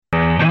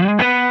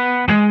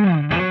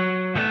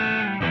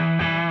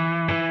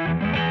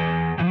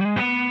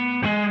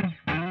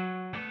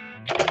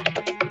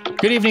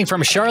Good evening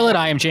from Charlotte.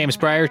 I am James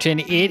Brierton.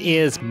 It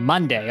is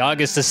Monday,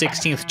 August the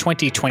 16th,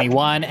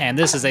 2021, and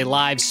this is a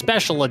live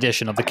special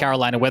edition of the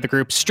Carolina Weather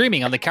Group,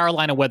 streaming on the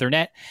Carolina Weather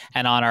Net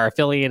and on our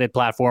affiliated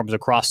platforms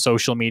across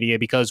social media,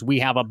 because we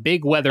have a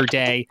big weather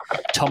day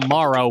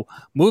tomorrow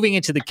moving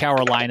into the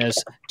Carolinas.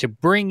 To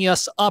bring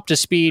us up to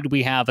speed,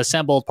 we have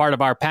assembled part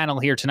of our panel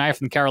here tonight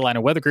from the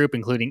Carolina Weather Group,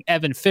 including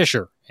Evan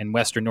Fisher in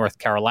Western North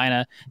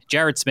Carolina,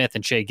 Jared Smith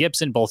and Shay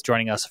Gibson, both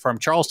joining us from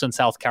Charleston,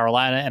 South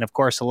Carolina. And of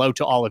course, hello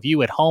to all of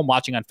you at home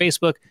watching on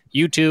Facebook,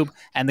 YouTube,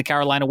 and the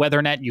Carolina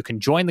Weather Net. You can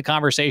join the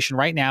conversation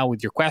right now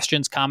with your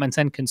questions, comments,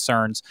 and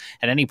concerns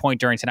at any point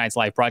during tonight's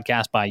live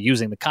broadcast by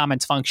using the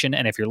comments function.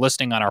 And if you're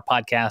listening on our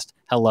podcast,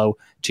 hello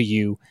to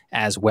you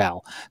as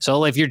well.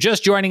 So if you're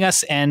just joining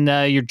us and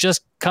you're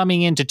just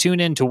coming in to tune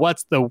in to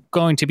what's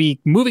going to be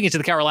moving into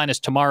the Carolinas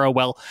tomorrow,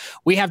 well,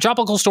 we have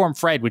Tropical Storm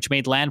Fred, which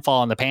made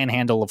landfall in the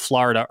panhandle of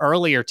Florida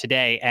earlier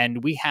today,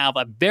 and we have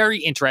a very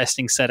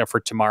interesting setup for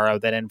tomorrow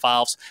that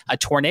involves a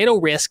tornado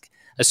risk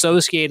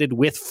associated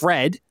with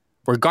Fred,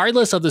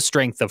 regardless of the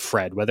strength of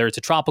Fred, whether it's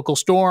a tropical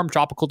storm,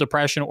 tropical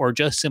depression, or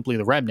just simply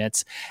the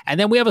remnants. And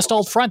then we have a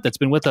stalled front that's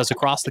been with us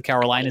across the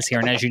Carolinas here,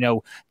 and as you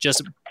know,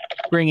 just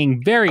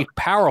bringing very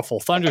powerful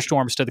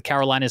thunderstorms to the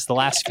Carolinas the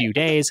last few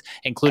days,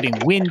 including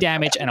wind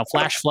damage and a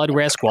flash flood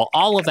risk. Well,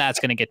 all of that's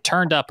going to get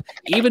turned up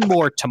even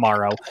more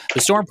tomorrow.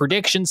 The Storm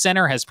Prediction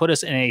Center has put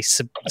us in a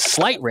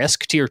slight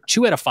risk, tier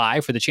 2 out of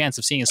 5, for the chance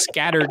of seeing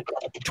scattered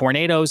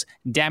tornadoes,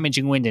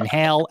 damaging wind and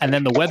hail. And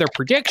then the Weather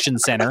Prediction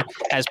Center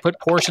has put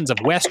portions of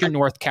Western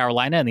North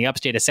Carolina and the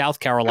upstate of South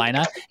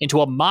Carolina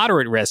into a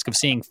moderate risk of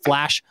seeing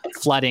flash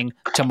flooding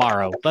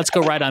tomorrow. Let's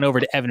go right on over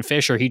to Evan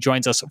Fisher. He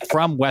joins us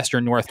from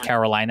Western North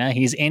Carolina.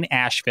 He's in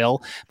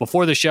Asheville.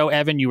 Before the show,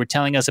 Evan, you were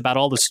telling us about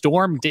all the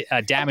storm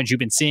damage you've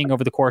been seeing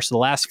over the course of the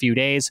last few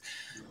days.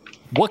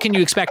 What can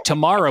you expect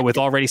tomorrow with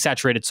already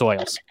saturated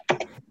soils?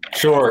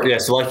 Sure. Yeah.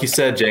 So like you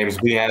said,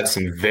 James, we have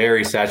some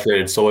very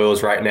saturated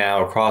soils right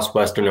now across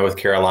Western North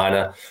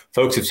Carolina.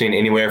 Folks have seen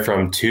anywhere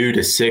from 2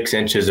 to 6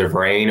 inches of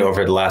rain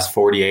over the last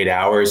 48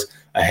 hours,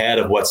 ahead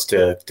of what's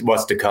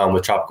to come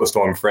with Tropical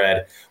Storm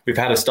Fred. We've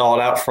had a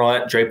stalled out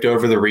front draped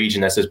over the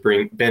region that's just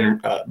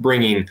been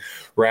bringing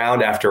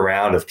round after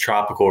round of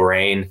tropical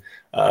rain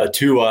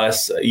to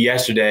us.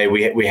 Yesterday,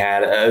 we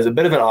had a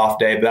bit of an off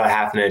day, about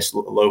half an inch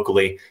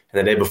locally, and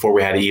the day before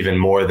we had even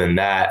more than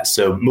that.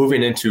 So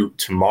moving into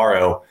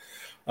tomorrow,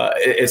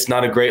 it's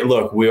not a great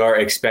look. We are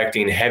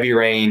expecting heavy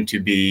rain to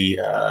be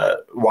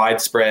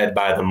widespread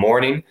by the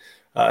morning.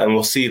 And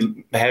we'll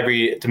see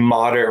heavy to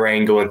moderate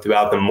rain going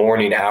throughout the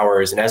morning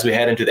hours. And as we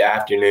head into the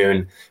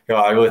afternoon,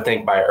 I really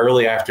think by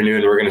early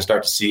afternoon, we're going to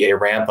start to see a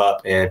ramp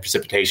up in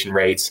precipitation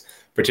rates,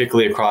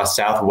 particularly across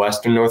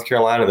southwestern North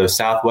Carolina, those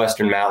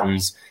southwestern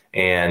mountains,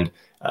 and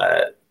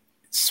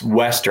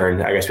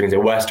western, I guess we can say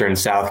western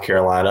South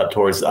Carolina, up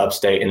towards the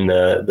upstate and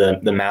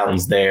the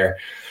mountains there.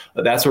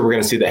 That's where we're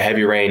going to see the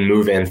heavy rain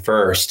move in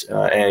first.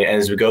 And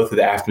as we go through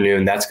the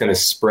afternoon, that's going to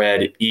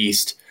spread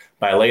east.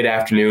 By late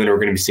afternoon, we're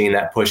going to be seeing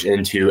that push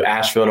into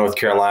Asheville, North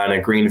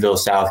Carolina, Greenville,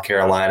 South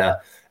Carolina.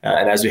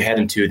 And as we head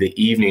into the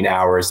evening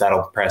hours,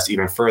 that'll press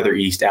even further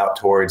east out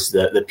towards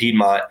the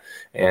Piedmont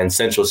and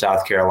central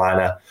South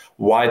Carolina.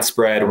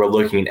 Widespread, we're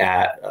looking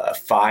at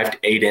 5 to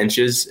 8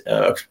 inches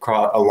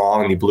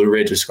along the Blue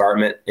Ridge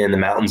Escarpment in the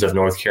mountains of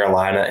North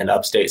Carolina and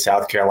upstate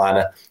South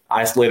Carolina.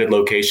 Isolated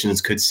locations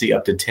could see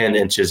up to 10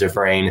 inches of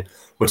rain,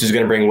 which is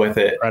going to bring with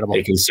it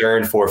a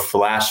concern for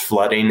flash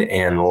flooding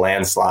and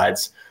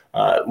landslides.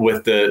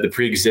 With the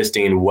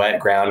pre-existing wet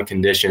ground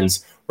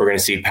conditions, we're going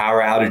to see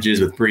power outages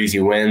with breezy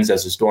winds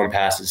as the storm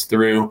passes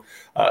through.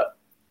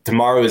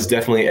 Tomorrow is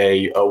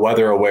definitely a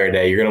weather-aware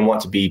day. You're going to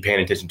want to be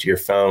paying attention to your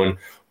phone,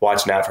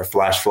 watching out for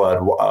flash flood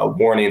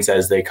warnings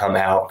as they come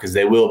out, because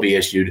they will be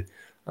issued.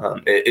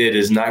 It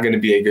is not going to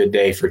be a good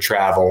day for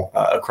travel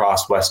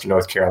across Western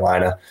North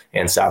Carolina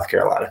and South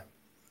Carolina.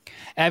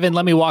 Evan,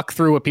 let me walk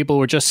through what people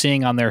were just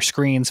seeing on their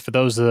screens. For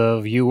those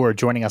of you who are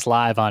joining us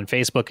live on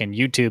Facebook and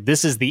YouTube,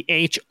 this is the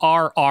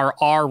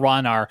HRRR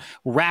run, our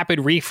rapid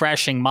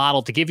refreshing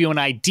model, to give you an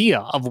idea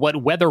of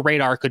what weather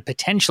radar could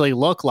potentially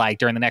look like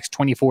during the next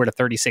 24 to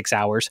 36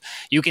 hours.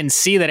 You can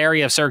see that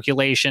area of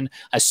circulation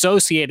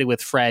associated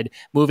with Fred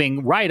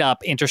moving right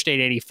up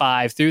Interstate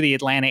 85 through the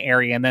Atlanta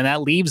area, and then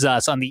that leaves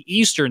us on the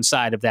eastern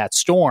side of that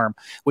storm,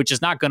 which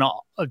is not going to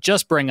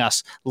just bring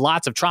us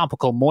lots of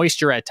tropical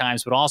moisture at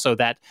times, but also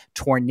that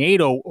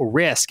tornado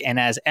risk. And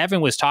as Evan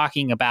was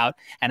talking about,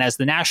 and as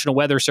the National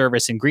Weather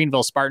Service in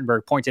Greenville,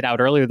 Spartanburg pointed out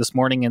earlier this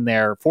morning in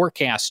their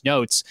forecast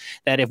notes,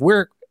 that if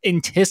we're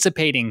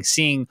anticipating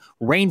seeing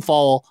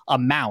rainfall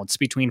amounts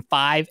between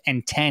 5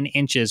 and 10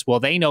 inches,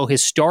 well, they know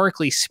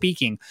historically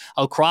speaking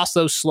across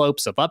those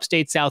slopes of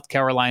upstate South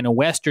Carolina,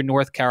 western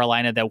North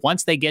Carolina, that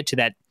once they get to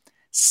that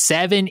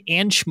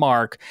 7-inch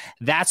mark,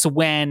 that's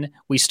when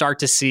we start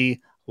to see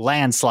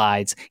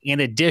landslides, in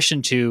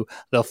addition to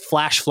the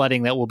flash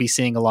flooding that we'll be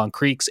seeing along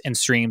creeks and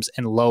streams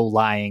and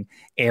low-lying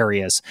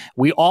areas.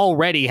 We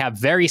already have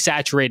very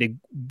saturated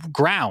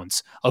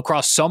grounds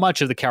across so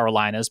much of the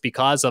Carolinas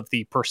because of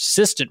the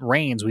persistent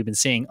rains we've been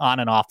seeing on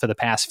and off for the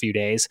past few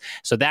days.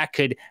 So that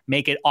could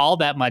make it all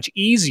that much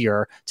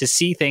easier to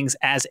see things,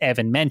 as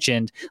Evan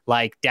mentioned,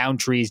 like down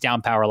trees,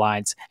 down power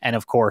lines, and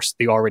of course,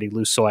 the already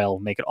loose soil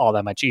make it all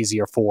that much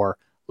easier for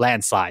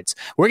landslides.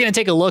 We're going to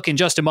take a look in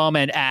just a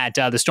moment at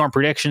the Storm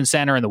Prediction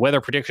Center and the Weather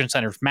Prediction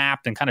Center's map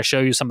and kind of show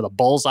you some of the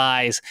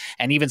bullseyes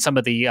and even some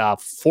of the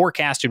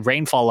forecasted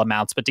rainfall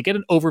amounts. But to get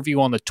an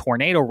overview on the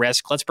tornado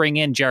risk, let's bring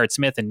in Jared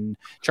Smith in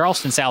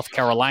Charleston, South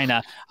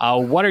Carolina.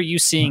 What are you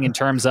seeing in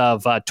terms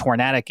of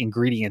tornadic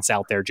ingredients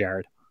out there,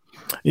 Jared?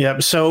 Yeah.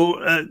 So,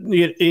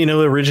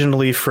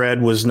 originally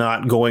Fred was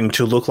not going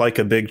to look like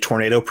a big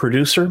tornado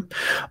producer.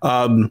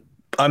 I'm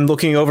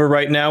looking over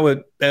right now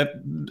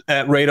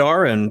at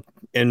radar and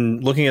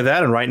looking at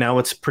that, and right now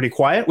it's pretty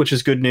quiet, which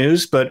is good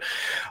news. But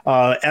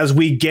as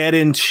we get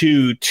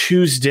into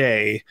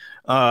Tuesday,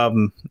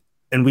 and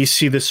we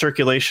see the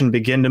circulation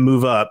begin to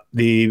move up,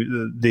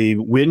 the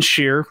wind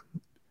shear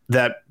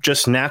that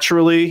just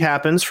naturally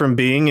happens from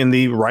being in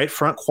the right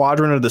front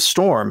quadrant of the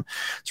storm,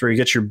 it's where you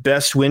get your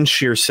best wind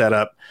shear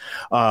setup.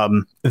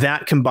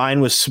 That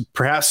combined with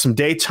perhaps some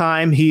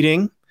daytime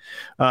heating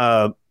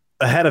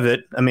ahead of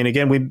it. I mean,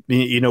 again,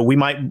 we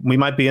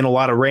might be in a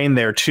lot of rain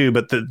there too,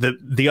 but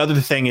the other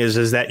thing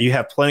is that you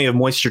have plenty of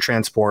moisture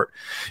transport.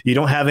 You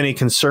don't have any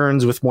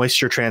concerns with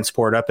moisture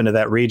transport up into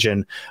that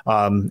region,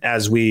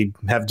 as we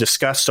have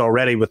discussed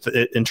already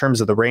in terms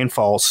of the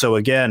rainfall. So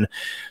again,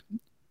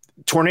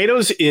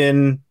 tornadoes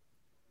in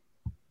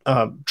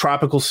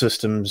tropical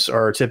systems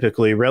are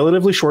typically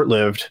relatively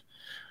short-lived,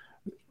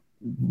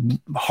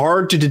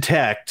 hard to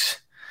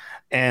detect,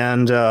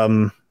 and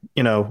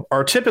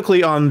are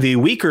typically on the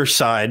weaker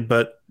side,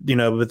 but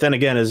then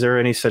again, is there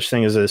any such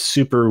thing as a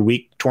super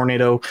weak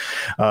tornado?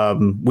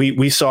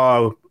 We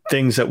saw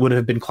things that would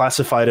have been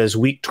classified as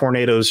weak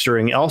tornadoes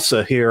during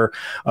Elsa here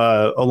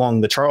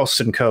along the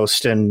Charleston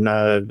coast, and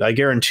I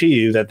guarantee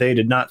you that they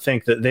did not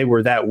think that they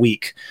were that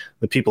weak,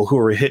 the people who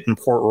were hit in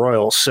Port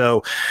Royal.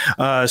 So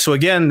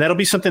again, that'll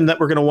be something that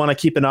we're going to want to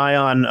keep an eye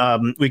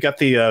on. We got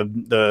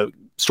the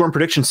Storm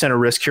Prediction Center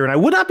risk here, and I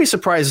would not be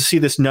surprised to see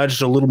this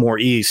nudged a little more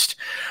east.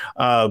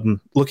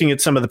 Looking at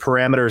some of the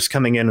parameters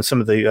coming in, and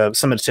some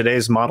of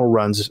today's model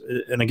runs,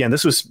 and again,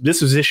 this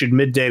was issued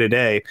midday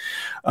today.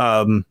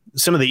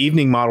 Some of the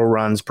evening model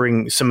runs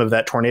bring some of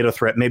that tornado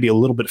threat maybe a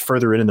little bit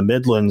further into the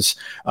Midlands,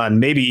 and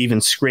maybe even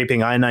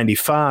scraping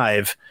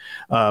I-95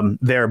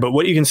 there. But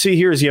what you can see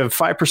here is you have a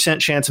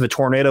 5% chance of a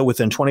tornado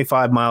within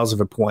 25 miles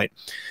of a point.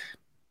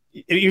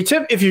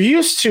 If you're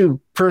used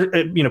to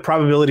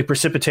probability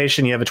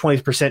precipitation, you have a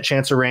 20%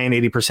 chance of rain,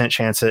 80%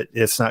 chance that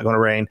it's not going to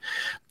rain.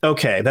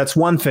 Okay, that's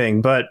one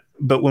thing. But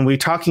when we're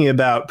talking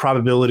about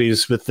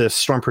probabilities with the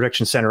Storm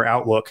Prediction Center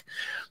outlook,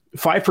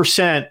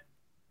 5%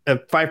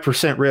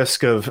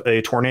 risk of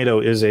a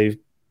tornado is a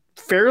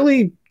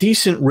fairly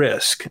decent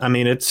risk. I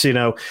mean, it's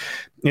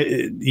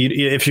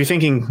if you're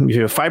thinking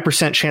you have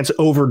 5% chance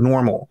over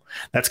normal,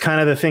 that's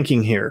kind of the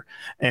thinking here.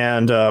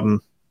 And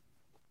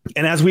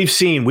as we've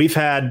seen, we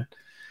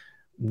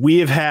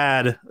have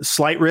had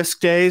slight risk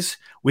days.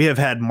 We have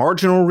had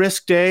marginal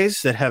risk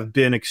days that have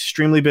been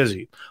extremely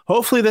busy.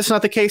 Hopefully that's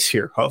not the case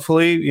here.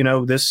 Hopefully,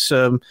 this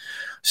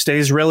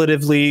stays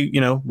relatively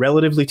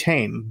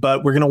tame,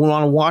 but we're going to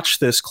want to watch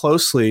this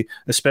closely,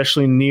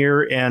 especially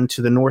near and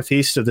to the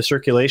northeast of the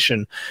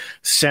circulation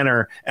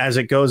center as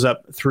it goes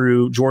up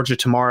through Georgia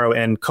tomorrow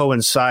and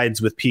coincides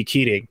with peak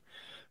heating.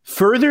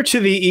 Further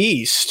to the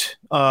east,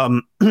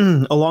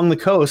 along the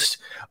coast,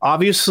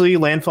 obviously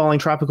landfalling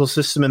tropical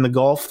system in the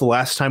Gulf. The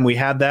last time we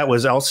had that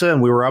was Elsa, and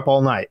we were up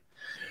all night.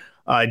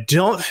 I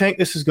don't think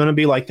this is going to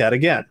be like that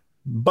again.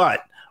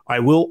 But I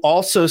will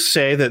also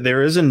say that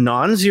there is a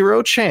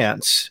non-zero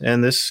chance,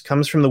 and this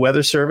comes from the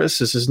Weather Service.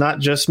 This is not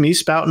just me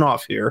spouting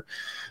off here.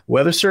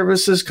 Weather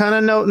Service is kind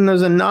of noting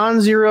there's a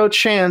non-zero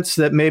chance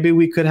that maybe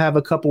we could have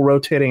a couple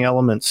rotating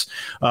elements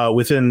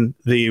within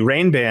the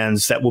rain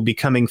bands that will be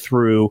coming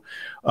through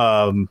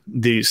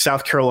the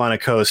South Carolina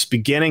coast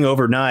beginning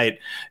overnight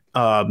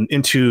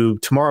into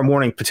tomorrow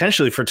morning,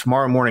 potentially for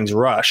tomorrow morning's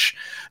rush.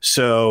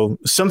 So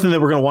something that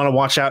we're going to want to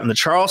watch out in the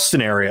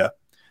Charleston area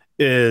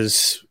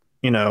is,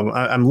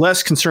 I'm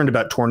less concerned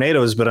about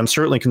tornadoes, but I'm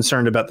certainly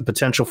concerned about the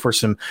potential for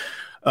some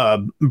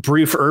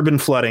brief urban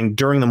flooding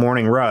during the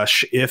morning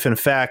rush if, in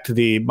fact,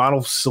 the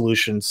model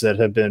solutions that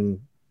have been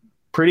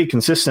pretty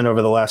consistent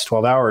over the last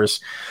 12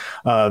 hours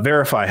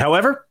verify.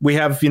 However, we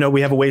have a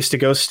ways to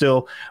go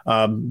still.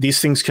 These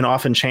things can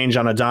often change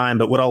on a dime,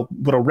 but what I'll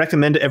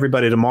recommend to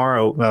everybody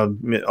tomorrow,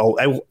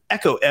 I will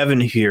echo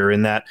Evan here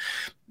in that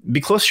be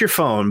close to your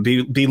phone,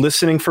 be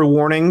listening for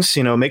warnings,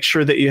 make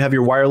sure that you have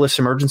your wireless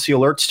emergency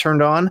alerts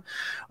turned on,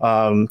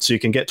 so you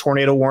can get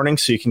tornado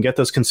warnings, so you can get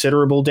those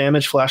considerable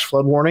damage flash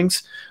flood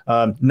warnings.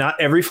 Not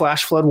every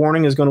flash flood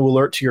warning is going to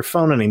alert to your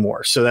phone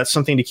anymore. So that's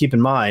something to keep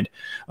in mind.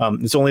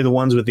 It's only the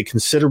ones with the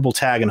considerable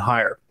tag and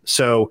higher.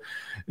 So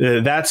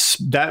that's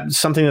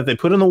something that they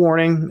put in the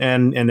warning,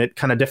 and it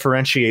kind of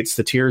differentiates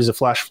the tiers of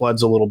flash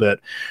floods a little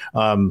bit.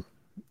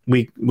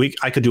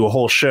 I could do a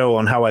whole show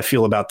on how I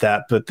feel about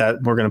that, but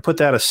that we're going to put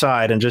that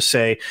aside and just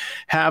say,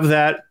 have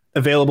that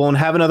available and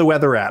have another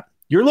weather app.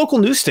 Your local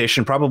news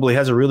station probably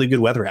has a really good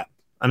weather app.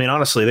 I mean,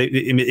 honestly,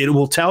 it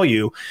will tell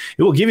you,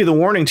 it will give you the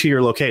warning to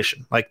your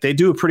location. Like, they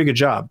do a pretty good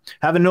job.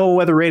 Have a NOAA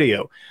weather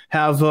radio.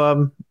 Have,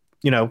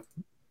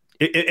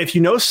 if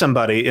you know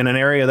somebody in an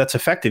area that's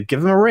affected,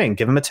 give them a ring,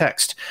 give them a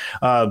text.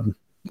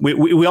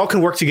 We all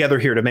can work together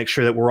here to make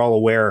sure that we're all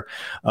aware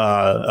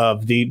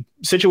of the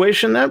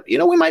situation that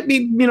we might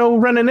be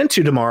running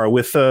into tomorrow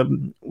with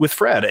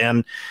Fred.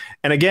 And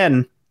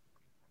again,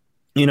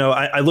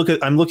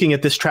 I'm looking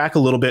at this track a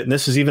little bit, and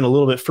this is even a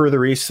little bit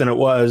further east than it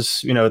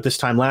was at this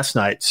time last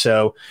night.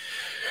 So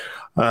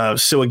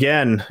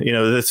again,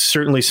 that's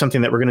certainly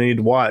something that we're going to need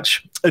to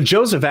watch.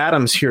 Joseph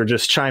Adams here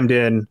just chimed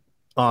in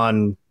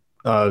on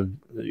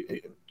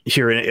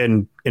here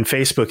in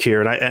Facebook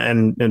here,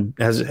 and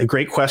has a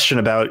great question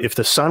about if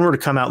the sun were to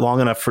come out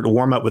long enough to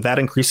warm up, would that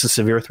increase the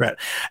severe threat?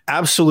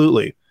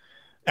 Absolutely.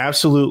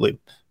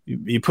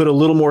 You put a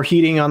little more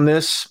heating on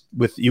this,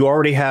 you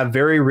already have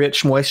very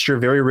rich moisture,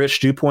 very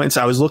rich dew points.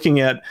 I was looking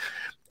at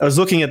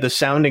the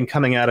sounding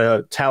coming out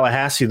of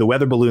Tallahassee, the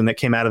weather balloon that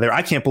came out of there.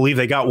 I can't believe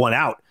they got one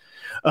out.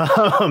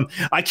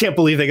 I can't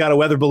believe they got a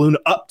weather balloon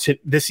up to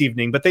this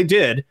evening, but they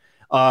did.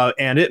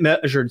 And it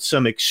measured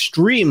some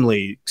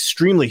extremely,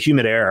 extremely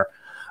humid air.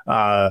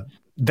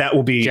 That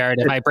will be... Jared,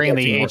 if I bring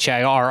the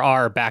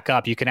HIRR back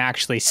up, you can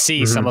actually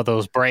see some of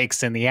those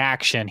breaks in the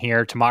action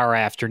here tomorrow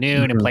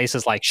afternoon in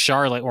places like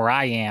Charlotte, where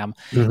I am.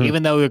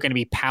 Even though you're going to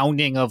be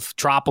pounding of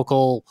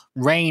tropical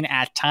rain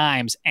at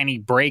times, any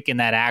break in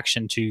that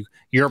action, to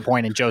your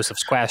point in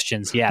Joseph's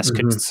questions, yes,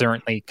 could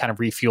certainly kind of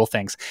refuel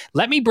things.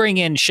 Let me bring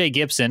in Shay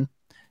Gibson,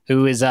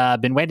 who has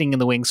been waiting in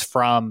the wings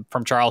from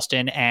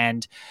Charleston.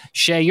 And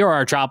Shay, you're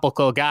our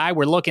tropical guy.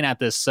 We're looking at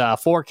this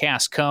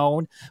forecast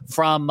cone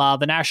from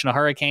the National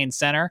Hurricane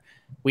Center.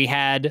 We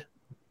had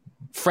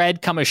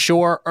Fred come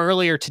ashore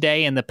earlier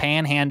today in the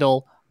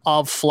panhandle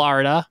of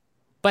Florida.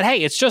 But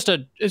hey, it's just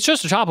a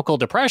tropical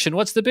depression.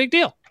 What's the big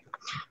deal?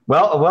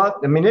 Well,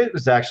 I mean, it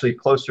was actually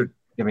closer.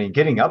 I mean,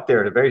 getting up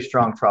there at a very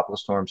strong tropical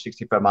storm,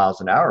 65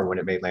 miles an hour when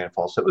it made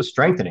landfall. So it was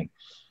strengthening.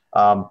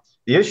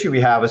 The issue we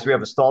have is we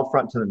have a stalled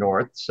front to the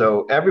north.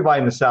 So everybody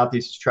in the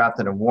southeast is trapped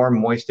in a warm,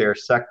 moist air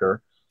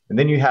sector. And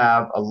then you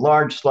have a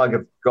large slug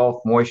of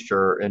Gulf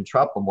moisture and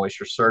tropical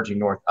moisture surging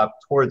north up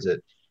towards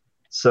it.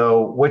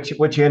 So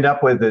what you end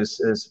up with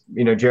is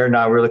Jared and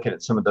I were looking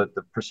at some of the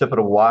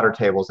precipitable water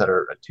tables that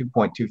are at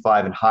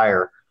 2.25 and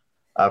higher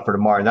for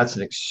tomorrow. And that's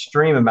an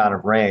extreme amount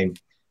of rain,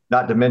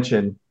 not to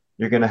mention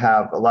you're going to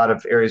have a lot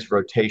of areas of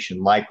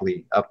rotation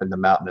likely up in the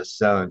mountainous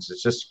zones.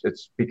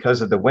 It's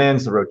because of the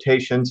winds, the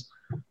rotations,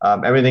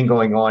 everything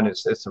going on.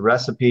 It's a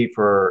recipe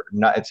for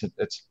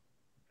it's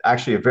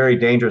actually a very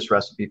dangerous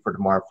recipe for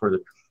tomorrow for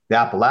the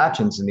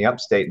Appalachians and the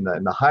upstate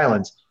and the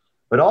highlands.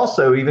 But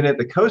also, even at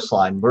the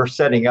coastline, we're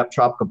setting up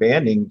tropical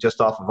banding just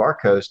off of our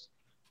coast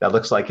that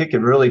looks like it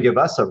could really give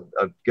us a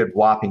good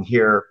whopping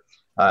here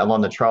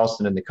along the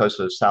Charleston and the coast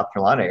of South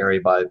Carolina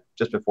area by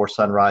just before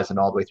sunrise and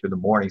all the way through the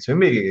morning. So we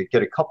may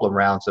get a couple of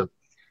rounds of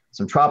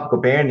some tropical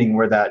banding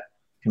where that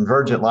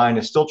convergent line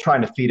is still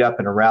trying to feed up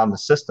and around the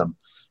system.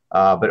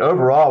 But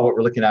overall, what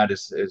we're looking at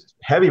is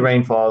heavy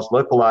rainfalls,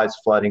 localized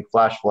flooding,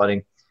 flash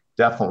flooding,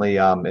 definitely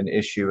an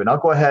issue. And I'll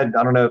go ahead.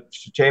 I don't know,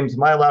 James,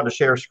 am I allowed to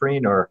share a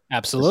screen or?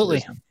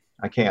 Absolutely.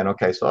 I can.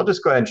 Okay. So I'll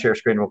just go ahead and share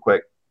screen real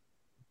quick.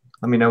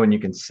 Let me know when you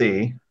can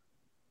see.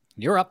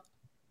 You're up.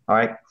 All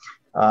right.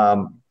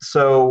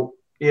 So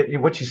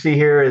what you see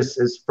here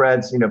is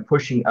Fred's,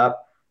 pushing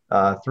up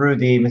through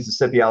the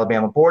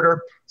Mississippi-Alabama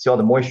border. See all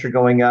the moisture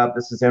going up.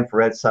 This is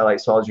infrared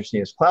satellite. So all you're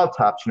seeing is cloud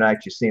tops. You're not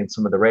actually seeing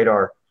some of the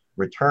radar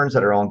returns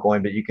that are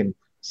ongoing, but you can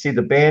see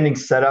the banding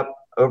set up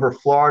over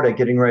Florida,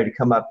 getting ready to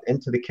come up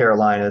into the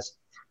Carolinas.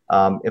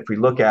 If we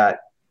look at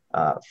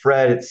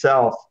Fred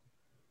itself,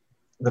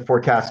 the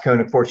forecast cone,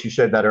 of course, you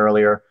showed that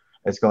earlier,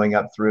 is going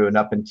up through and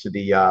up into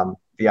the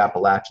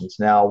Appalachians.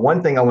 Now,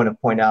 one thing I want to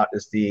point out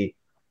is the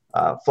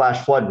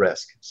flash flood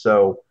risk.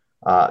 So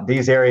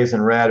these areas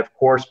in red, of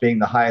course, being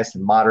the highest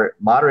and moderate.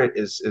 Moderate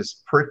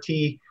is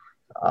pretty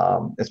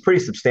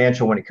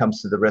substantial when it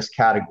comes to the risk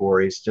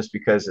categories. Just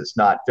because it's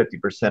not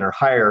 50% or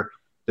higher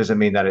doesn't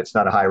mean that it's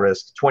not a high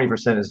risk.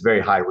 20% is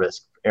very high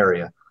risk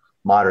area,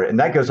 moderate, and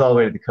that goes all the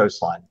way to the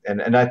coastline.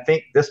 And I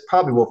think this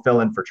probably will fill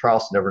in for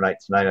Charleston overnight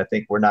tonight. I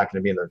think we're not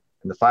going to be in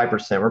the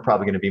 5%. We're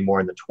probably going to be more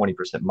in the 20%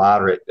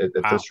 moderate at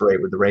this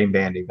rate with the rain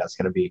banding that's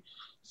going to be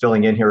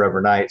filling in here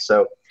overnight.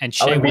 So, and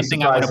Shay, one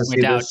thing I want to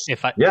point out,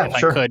 if I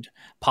could,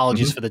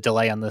 apologies for the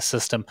delay on this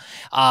system.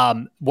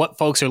 What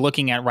folks are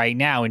looking at right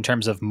now in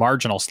terms of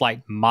marginal,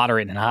 slight,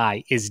 moderate, and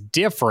high is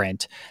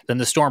different than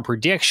the Storm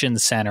Prediction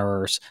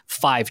Center's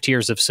 5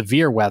 tiers of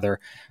severe weather.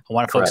 I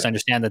want folks to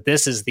understand that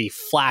this is the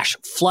flash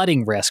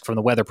flooding risk from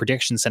the Weather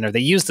Prediction Center. They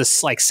use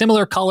this like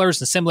similar colors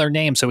and similar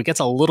names, so it gets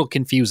a little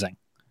confusing.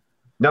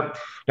 Nope,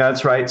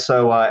 that's right.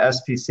 So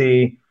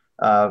SPC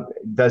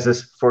does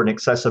this for an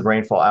excessive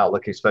rainfall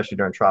outlook, especially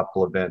during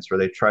tropical events, where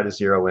they try to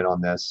zero in on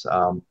this.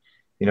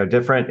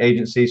 Different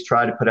agencies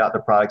try to put out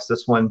their products.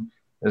 This one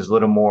is a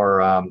little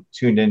more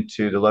tuned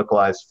into the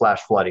localized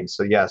flash flooding.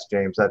 So yes,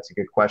 James, that's a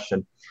good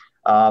question.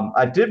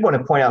 I did want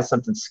to point out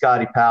something.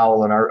 Scotty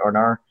Powell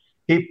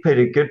he put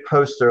a good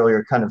post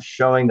earlier, kind of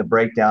showing the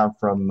breakdown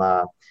from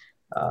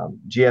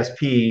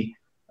GSP,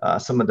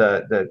 some of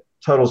the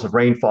totals of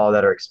rainfall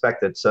that are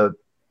expected. So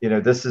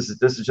this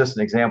is just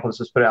an example. This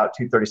was put out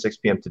at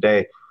 2:36 p.m.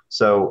 today.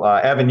 So,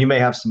 Evan, you may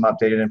have some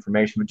updated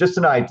information, but just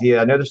an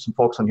idea. I know there's some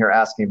folks on here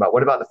asking about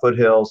what about the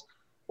foothills?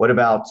 What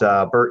about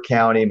Burt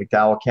County,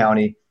 McDowell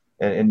County?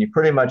 And you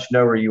pretty much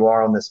know where you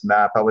are on this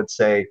map. I would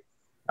say,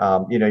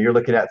 you're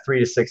looking at 3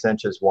 to 6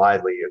 inches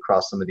widely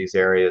across some of these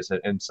areas,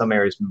 and some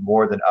areas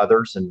more than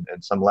others and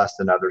some less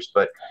than others.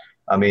 But,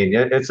 I mean,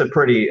 it's a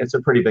pretty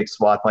big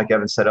swath, like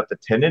Evan said, up to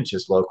 10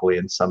 inches locally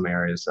in some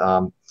areas.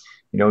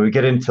 We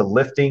get into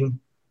lifting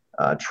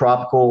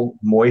tropical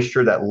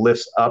moisture that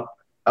lifts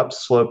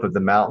upslope of the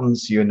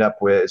mountains. You end up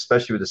with,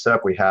 especially with the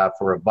setup we have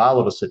for a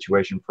volatile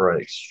situation, for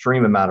an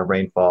extreme amount of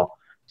rainfall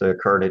to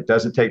occur. And it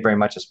doesn't take very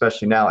much,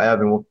 especially now.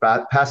 Evan, we'll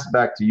pass it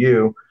back to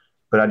you,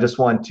 but I just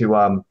want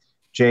to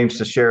James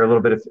to share a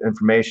little bit of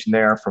information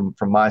there from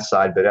my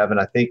side. But Evan,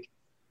 I think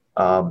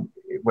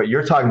what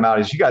you're talking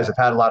about is you guys have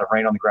had a lot of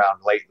rain on the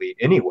ground lately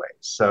anyway.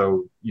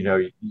 So,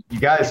 you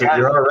guys,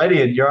 you're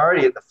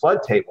already at the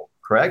flood table,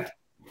 correct?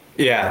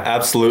 Yeah,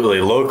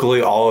 absolutely.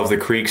 Locally, all of the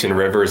creeks and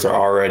rivers are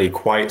already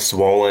quite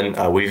swollen.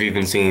 We've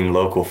even seen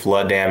local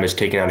flood damage,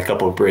 taking out a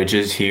couple of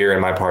bridges here in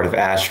my part of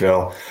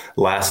Asheville.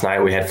 Last night,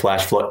 we had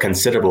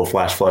considerable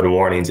flash flood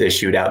warnings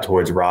issued out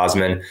towards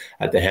Rosman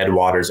at the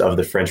headwaters of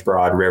the French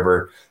Broad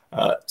River.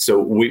 So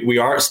we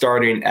aren't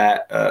starting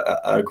at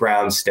a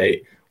ground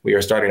state. We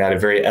are starting at a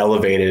very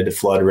elevated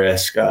flood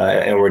risk,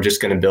 and we're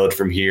just going to build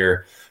from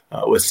here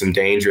with some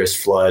dangerous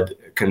flood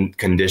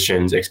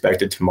conditions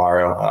expected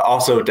tomorrow.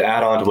 Also, to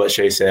add on to what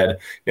Shay said,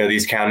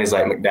 these counties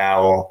like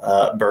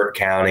McDowell, Burt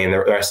County, and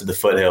the rest of the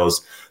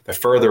foothills, the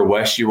further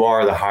west you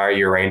are, the higher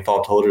your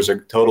rainfall totals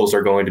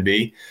are going to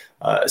be.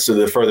 So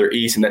the further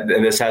east,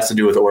 and this has to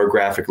do with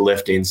orographic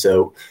lifting.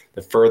 So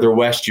the further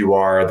west you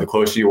are, the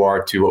closer you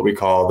are to what we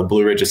call the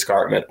Blue Ridge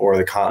Escarpment or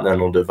the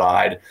Continental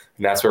Divide.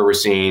 And that's where we're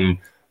seeing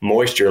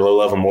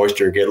low-level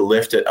moisture get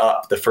lifted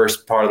up the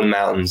first part of the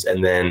mountains,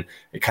 and then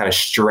it kind of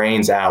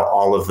strains out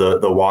all of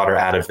the water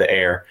out of the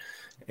air.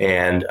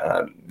 And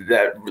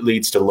that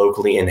leads to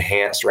locally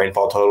enhanced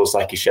rainfall totals,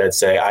 like you should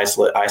say,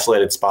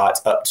 isolated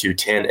spots up to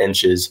 10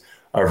 inches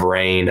of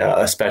rain,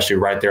 especially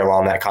right there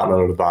along that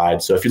Continental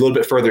Divide. So if you're a little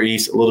bit further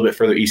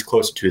east,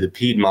 closer to the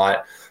Piedmont,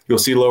 you'll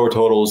see lower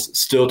totals,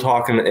 still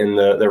talking in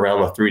the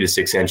realm of 3 to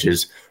 6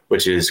 inches,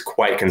 which is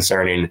quite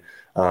concerning.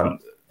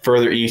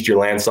 Further east, your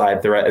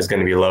landslide threat is going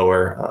to be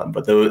lower,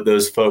 but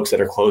those folks that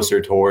are closer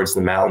towards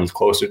the mountains,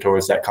 closer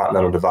towards that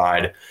Continental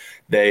Divide,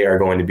 they are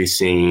going to be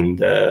seeing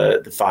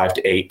the 5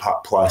 to 8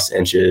 plus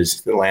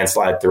inches, the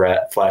landslide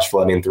threat, flash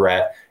flooding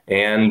threat,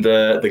 and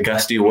the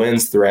gusty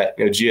winds threat.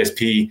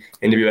 NWS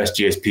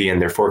GSP in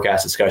their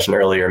forecast discussion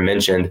earlier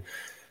mentioned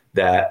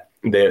that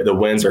the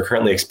winds are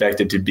currently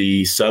expected to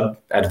be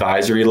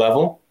sub-advisory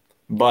level,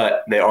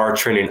 but they are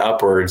trending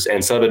upwards,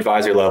 and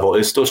sub-advisory level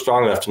is still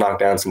strong enough to knock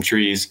down some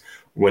trees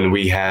when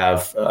we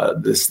have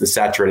the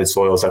saturated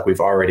soils like we've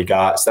already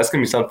got. So that's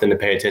going to be something to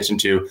pay attention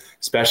to,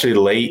 especially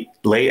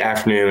late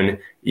afternoon,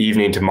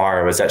 evening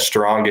tomorrow, as that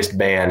strongest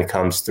band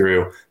comes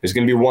through. There's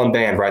going to be one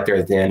band right there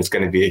at the end. It's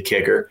going to be a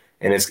kicker,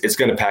 and it's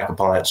going to pack a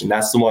punch. And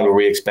that's the one where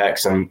we expect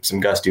some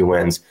gusty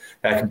winds.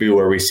 That could be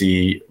where we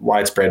see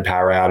widespread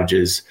power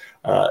outages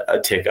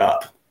tick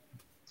up.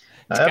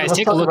 Guys,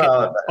 take a look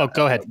at.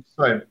 Go ahead.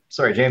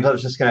 Sorry, James. I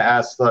was just going to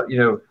ask.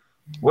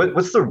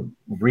 What's the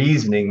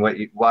reasoning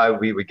why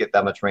we would get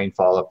that much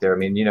rainfall up there? I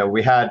mean,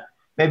 we had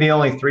maybe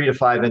only 3 to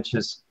 5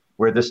 inches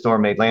where this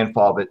storm made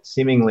landfall, but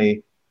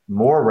seemingly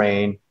more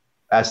rain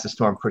as the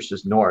storm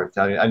pushes north.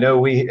 I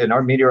know in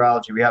our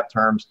meteorology, we have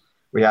terms,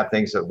 we have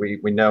things that we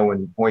know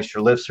when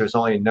moisture lifts, there's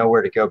only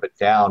nowhere to go but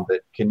down.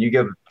 But can you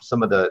give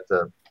some of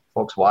the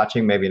folks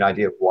watching maybe an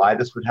idea of why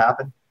this would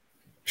happen?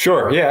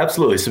 Sure. Yeah,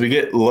 absolutely. So we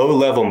get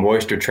low-level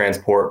moisture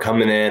transport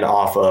coming in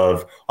off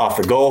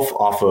the Gulf,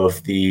 off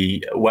of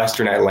the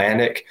Western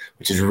Atlantic,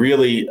 which is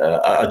really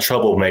a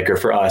troublemaker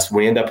for us.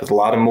 We end up with a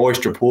lot of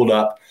moisture pulled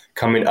up,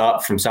 coming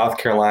up from South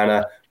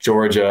Carolina,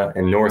 Georgia,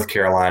 and North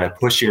Carolina,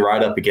 pushing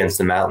right up against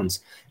the mountains.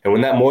 And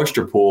when that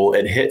moisture pool,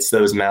 it hits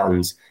those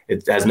mountains,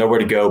 it has nowhere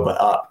to go but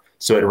up.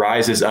 So it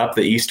rises up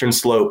the eastern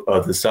slope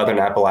of the southern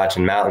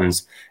Appalachian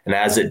Mountains. And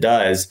as it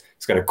does,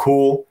 it's going to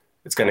cool,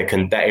 that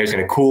air is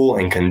going to cool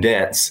and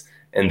condense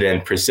and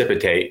then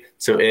precipitate.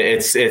 So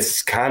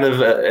it's kind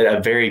of a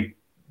very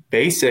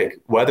basic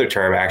weather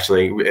term,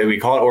 actually. We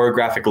call it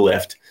orographic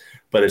lift,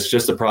 but it's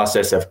just a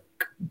process of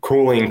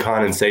cooling,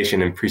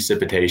 condensation, and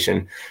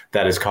precipitation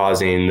that is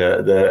causing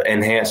the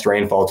enhanced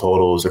rainfall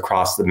totals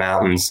across the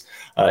mountains.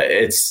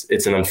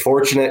 It's an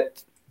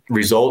unfortunate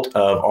result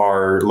of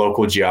our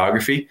local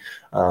geography.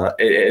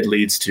 It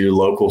leads to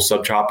local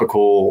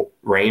subtropical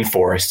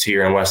rainforests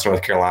here in West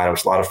North Carolina,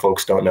 which a lot of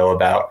folks don't know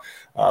about.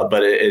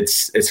 But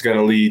it's going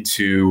to lead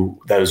to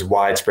those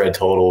widespread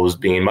totals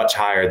being much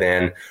higher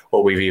than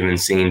what we've even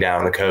seen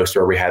down the coast,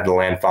 where we had the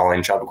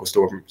landfalling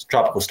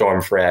tropical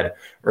storm Fred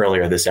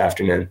earlier this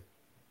afternoon.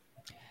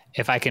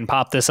 If I can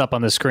pop this up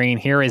on the screen,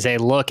 here is a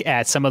look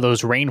at some of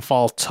those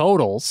rainfall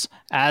totals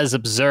as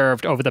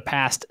observed over the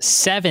past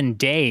 7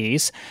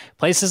 days.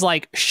 Places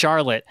like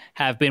Charlotte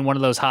have been one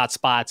of those hot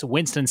spots.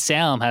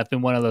 Winston-Salem have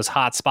been one of those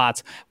hot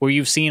spots where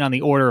you've seen on the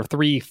order of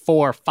 3,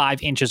 4,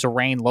 5 inches of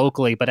rain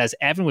locally. But as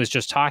Evan was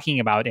just talking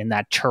about in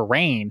that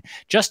terrain,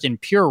 just in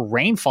pure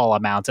rainfall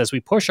amounts, as we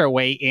push our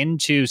way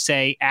into,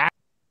 say,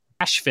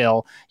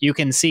 Asheville, you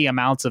can see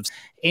amounts of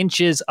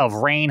inches of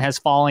rain has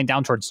fallen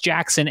down towards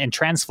Jackson and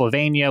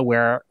Transylvania,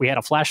 where we had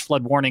a flash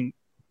flood warning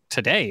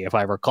today, if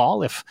I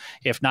recall, if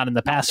not in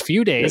the past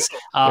few days.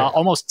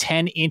 Almost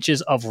 10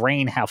 inches of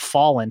rain have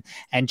fallen.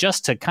 And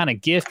just to kind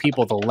of give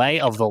people the lay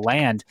of the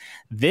land,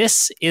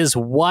 this is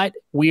what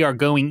we are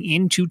going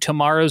into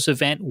tomorrow's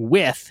event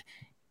with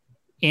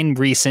in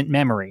recent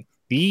memory.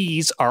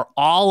 These are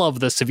all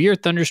of the severe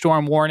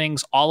thunderstorm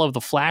warnings, all of the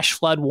flash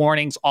flood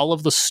warnings, all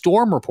of the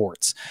storm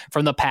reports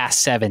from the past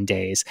 7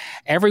 days.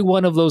 Every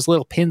one of those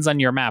little pins on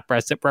your map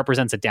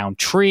represents a downed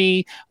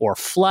tree or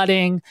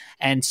flooding.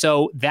 And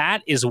so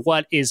that is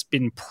what has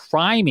been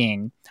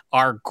priming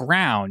our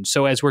ground.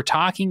 So as we're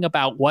talking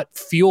about what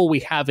fuel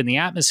we have in the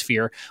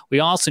atmosphere, we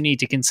also need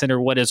to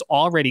consider what is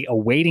already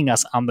awaiting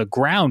us on the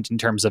ground in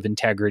terms of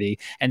integrity.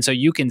 And so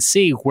you can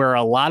see where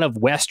a lot of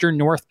Western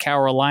North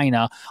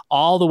Carolina,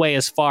 all the way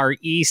as far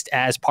east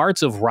as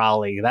parts of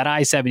Raleigh, that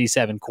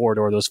I-77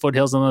 corridor, those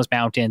foothills and those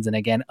mountains, and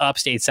again,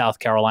 upstate South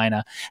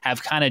Carolina,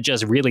 have kind of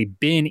just really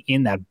been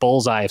in that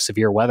bullseye of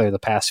severe weather the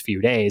past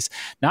few days.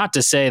 Not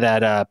to say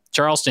that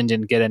Charleston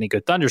didn't get any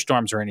good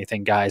thunderstorms or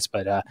anything, guys,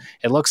 but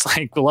it looks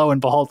like lo and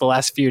behold, the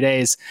last few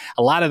days,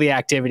 a lot of the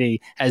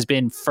activity has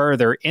been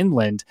further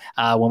inland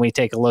when we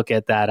take a look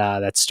at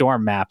that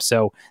storm map.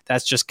 So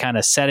that's just kind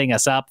of setting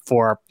us up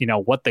for,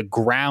 what the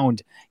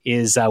ground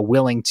is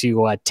willing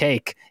to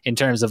take in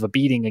terms of a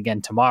beating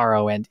again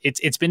tomorrow. And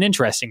it's been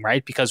interesting,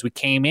 right? Because we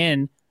came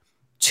in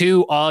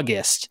to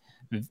August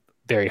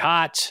very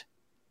hot,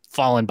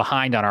 fallen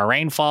behind on our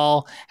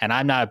rainfall, and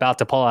I'm not about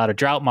to pull out a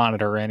drought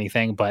monitor or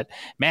anything, but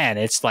man,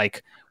 it's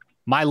like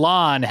my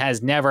lawn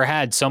has never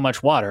had so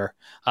much water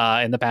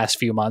in the past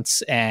few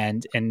months,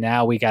 and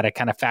now we got to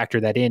kind of factor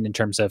that in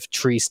terms of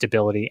tree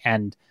stability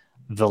and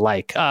the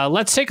like.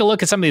 Let's take a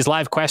look at some of these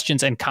live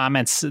questions and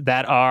comments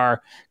that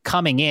are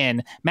coming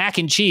in. Mac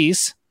and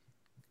Cheese,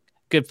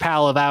 good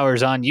pal of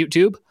ours on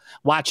YouTube,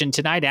 watching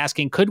tonight,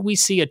 asking, could we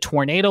see a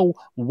tornado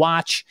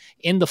watch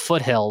in the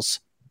foothills?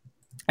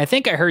 I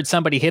think I heard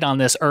somebody hit on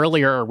this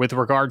earlier with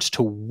regards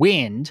to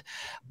wind,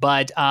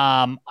 but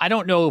I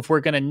don't know if we're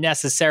going to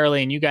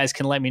necessarily, and you guys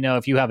can let me know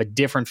if you have a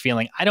different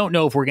feeling. I don't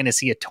know if we're going to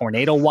see a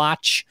tornado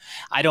watch.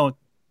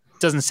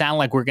 Doesn't sound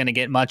like we're going to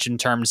get much in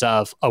terms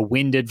of a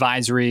wind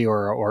advisory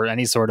or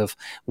any sort of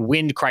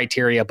wind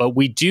criteria, but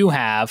we do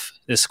have,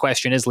 this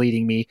question is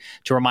leading me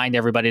to remind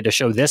everybody to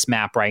show this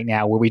map right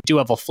now, where we do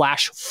have a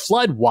flash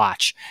flood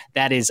watch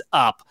that is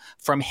up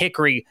from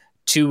Hickory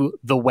to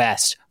the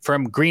west,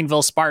 from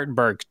Greenville,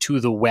 Spartanburg to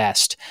the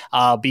west,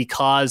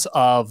 because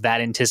of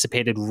that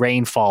anticipated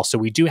rainfall. So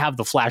we do have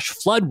the flash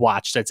flood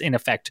watch that's in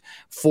effect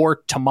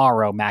for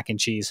tomorrow, Mac and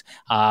Cheese.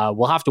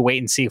 We'll have to wait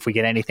and see if we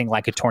get anything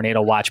like a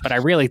tornado watch. But I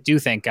really do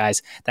think,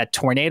 guys, that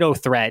tornado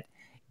threat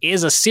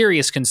is a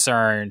serious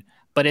concern,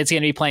 but it's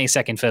going to be playing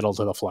second fiddle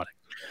to the flooding.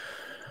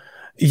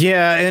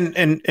 Yeah,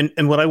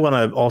 and what I want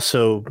to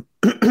also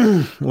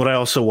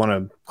want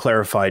to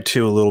clarify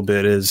too a little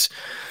bit is,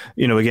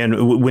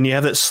 again, when you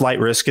have that slight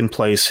risk in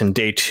place in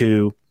day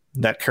 2,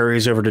 that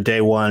carries over to day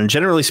 1.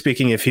 Generally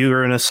speaking, if you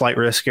are in a slight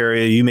risk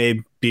area, you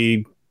may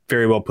be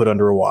very well put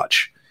under a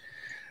watch.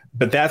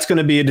 But that's going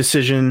to be a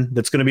decision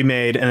that's going to be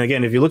made. And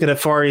again, if you look at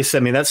Far East,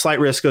 that slight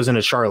risk goes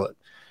into Charlotte.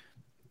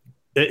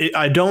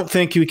 I don't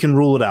think you can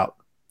rule it out.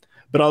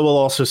 But I will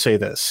also say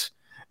this,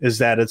 is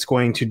that it's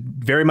going to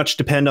very much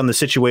depend on the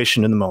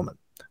situation in the moment.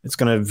 It's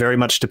going to very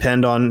much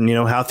depend on,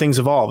 how things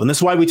evolve. And this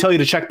is why we tell you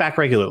to check back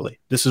regularly.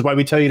 This is why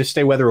we tell you to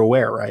stay weather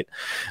aware, right?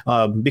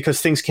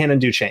 Because things can and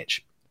do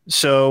change.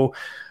 So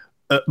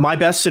my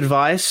best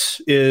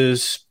advice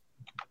is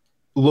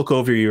look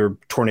over your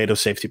tornado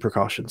safety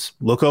precautions.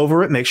 Look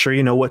over it, make sure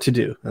you know what to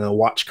do. And the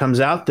watch comes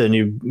out, then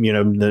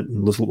the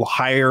little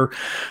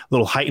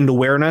heightened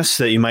awareness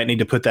that you might need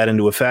to put that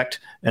into effect.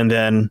 And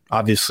then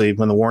obviously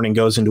when the warning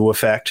goes into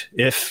effect,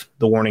 if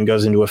the warning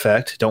goes into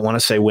effect, don't want to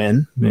say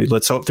when,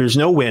 let's hope there's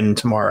no wind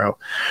tomorrow.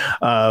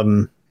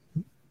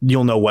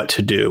 you'll know what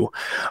to do.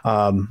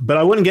 But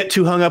I wouldn't get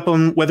too hung up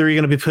on whether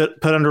you're going to be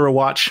put under a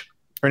watch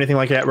or anything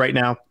like that right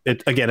now.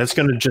 It's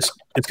going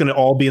to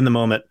all be in the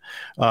moment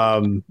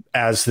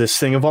as this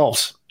thing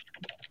evolves.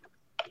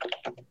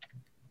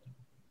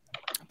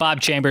 Bob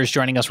Chambers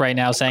joining us right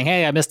now saying,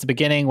 hey, I missed the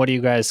beginning. What are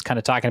you guys kind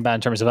of talking about in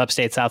terms of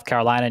upstate South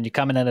Carolina? And you're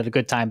coming in at a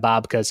good time,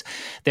 Bob, because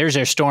there's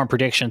a storm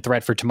prediction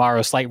threat for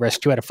tomorrow. Slight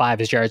risk 2 out of 5,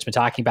 as Jared's been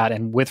talking about.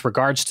 And with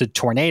regards to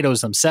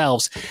tornadoes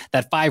themselves,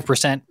 that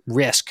 5%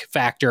 risk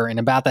factor in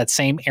about that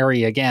same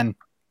area again.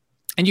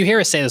 And you hear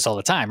us say this all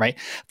the time, right?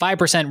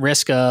 5%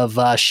 risk of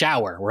a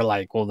shower. We're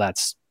like, well,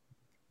 that's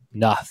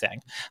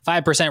nothing.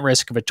 5%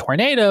 risk of a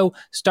tornado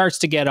starts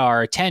to get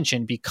our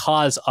attention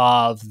because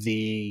of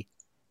the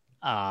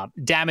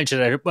damage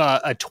that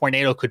a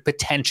tornado could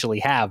potentially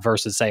have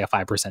versus, say, a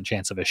 5%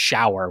 chance of a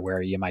shower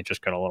where you might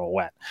just get a little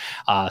wet.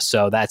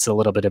 So that's a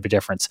little bit of a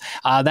difference.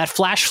 That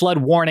flash flood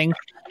warning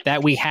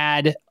that we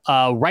had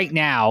right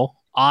now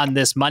on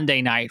this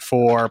Monday night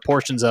for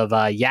portions of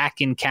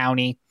Yadkin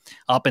County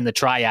up in the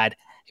Triad.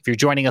 If you're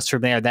joining us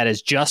from there, that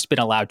has just been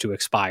allowed to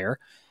expire.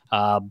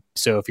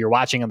 So if you're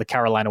watching on the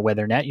Carolina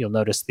Weather Net, you'll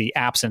notice the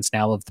absence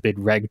now of the big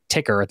red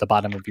ticker at the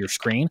bottom of your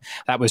screen.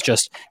 That was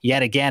just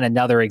yet again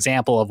another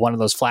example of one of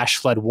those flash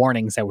flood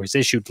warnings that was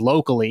issued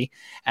locally,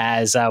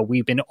 as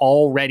we've been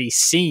already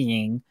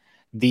seeing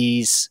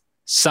these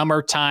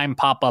summertime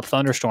pop-up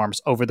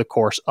thunderstorms over the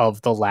course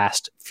of the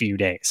last few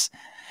days.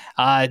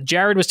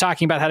 Jared was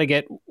talking about how to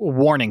get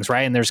warnings,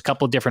 right? And there's a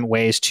couple of different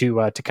ways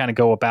to kind of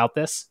go about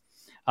this.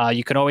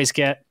 You can always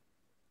get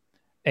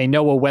a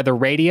NOAA weather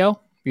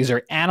radio. These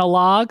are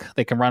analog.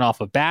 They can run off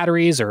of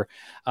batteries or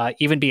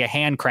even be a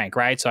hand crank,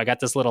 right? So I got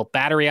this little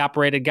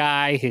battery-operated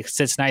guy. He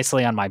sits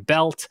nicely on my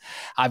belt.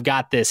 I've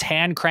got this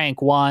hand crank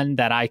one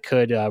that I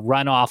could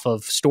run off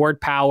of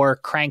stored power,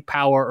 crank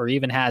power, or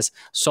even has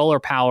solar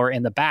power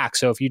in the back.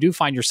 So if you do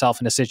find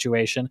yourself in a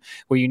situation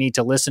where you need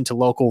to listen to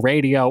local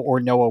radio or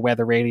NOAA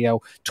weather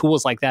radio,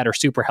 tools like that are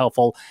super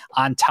helpful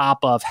on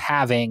top of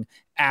having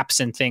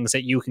apps and things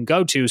that you can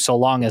go to so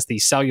long as the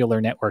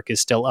cellular network is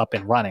still up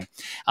and running.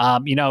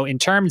 In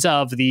terms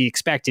of the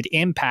expected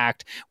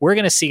impact, we're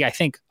going to see, I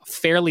think,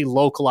 fairly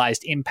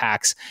localized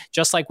impacts,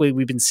 just like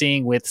we've been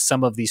seeing with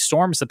some of these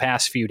storms the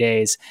past few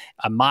days.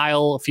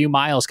 A few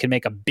miles can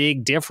make a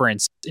big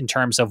difference in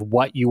terms of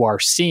what you are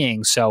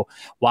seeing. So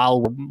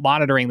while we're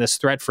monitoring this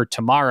threat for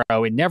tomorrow,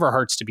 it never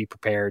hurts to be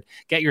prepared.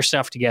 Get your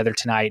stuff together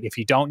tonight. If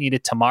you don't need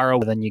it tomorrow,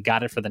 then you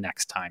got it for the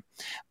next time.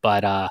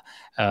 But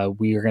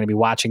we are going to be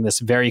watching this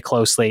very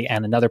closely.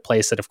 And another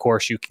place that, of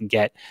course, you can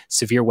get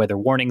severe weather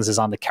warnings is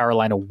on the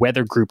Carolina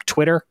Weather Group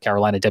Twitter,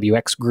 Carolina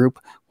WX Group.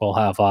 We'll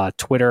have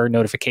Twitter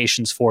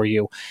notifications for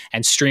you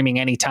and streaming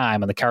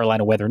anytime on the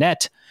Carolina Weather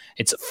Net.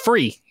 It's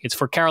free. It's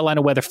for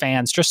Carolina weather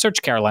fans. Just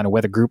search Carolina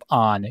Weather Group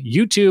on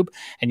YouTube,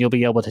 and you'll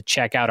be able to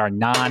check out our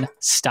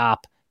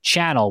non-stop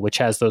channel, which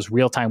has those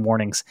real-time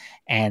warnings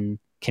and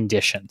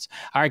conditions.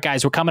 All right,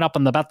 guys, we're coming up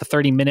on about the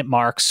 30-minute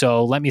mark,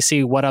 so let me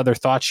see what other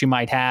thoughts you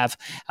might have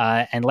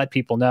and let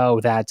people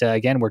know that,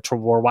 again, we're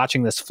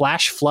watching this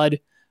flash flood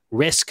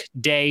risk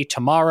day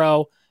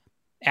tomorrow.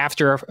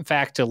 After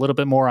effect, a little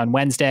bit more on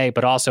Wednesday,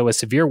 but also a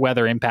severe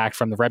weather impact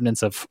from the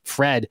remnants of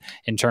Fred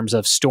in terms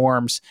of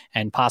storms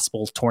and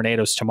possible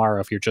tornadoes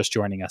tomorrow if you're just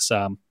joining us.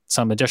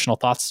 Some additional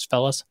thoughts,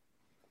 fellas?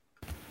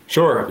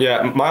 Sure.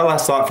 Yeah. My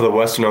last thought for the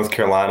Western North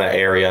Carolina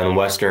area and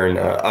Western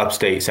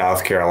upstate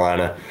South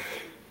Carolina.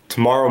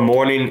 Tomorrow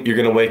morning, you're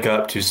going to wake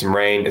up to some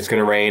rain. It's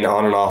going to rain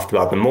on and off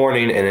throughout the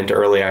morning and into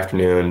early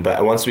afternoon.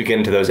 But once we get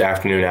into those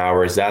afternoon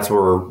hours, that's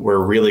where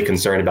we're really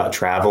concerned about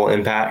travel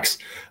impacts.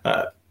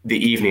 The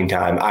evening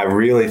time, I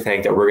really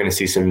think that we're going to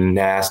see some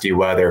nasty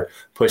weather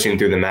pushing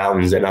through the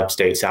mountains in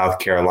upstate South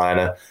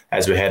Carolina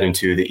as we head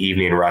into the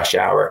evening rush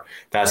hour.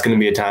 That's going to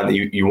be a time that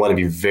you want to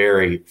be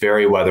very,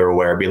 very weather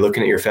aware. Be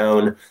looking at your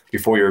phone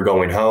before you're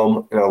going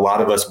home. A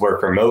lot of us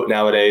work remote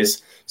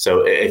nowadays,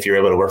 so if you're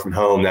able to work from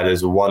home, that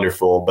is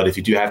wonderful. But if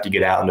you do have to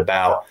get out and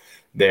about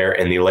there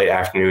in the late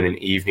afternoon and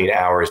evening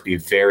hours, be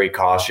very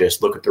cautious.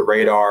 Look at the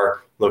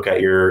radar. Look at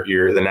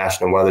the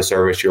National Weather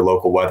Service, your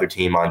local weather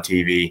team on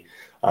TV.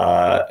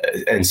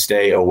 And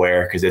stay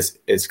aware, because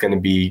it's going to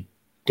be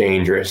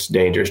dangerous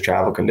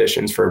travel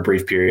conditions for a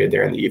brief period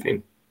there in the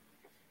evening.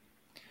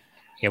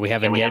 Yeah, we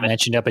haven't yet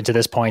mentioned up until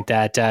this point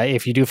that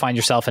if you do find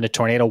yourself in a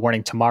tornado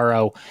warning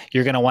tomorrow,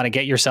 you're going to want to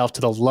get yourself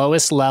to the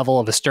lowest level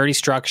of a sturdy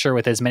structure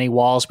with as many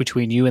walls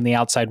between you and the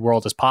outside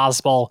world as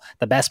possible.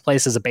 The best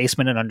place is a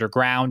basement and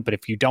underground, but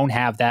if you don't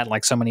have that,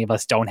 like so many of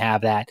us don't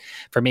have that,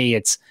 for me,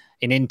 it's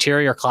an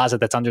interior closet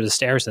that's under the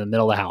stairs in the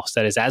middle of the house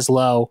that is as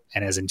low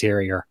and as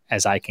interior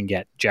as I can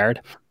get.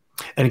 Jared?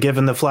 And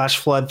given the flash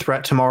flood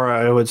threat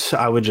tomorrow,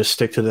 I would just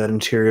stick to that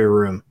interior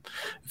room.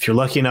 If you're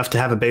lucky enough to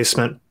have a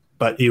basement,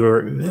 but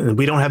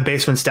we don't have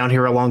basements down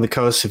here along the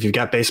coast. If you've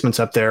got basements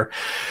up there,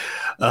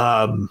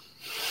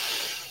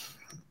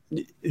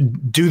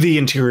 do the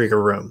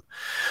interior room.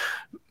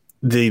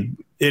 It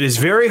is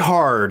very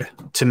hard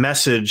to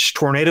message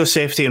tornado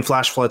safety and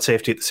flash flood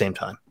safety at the same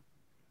time,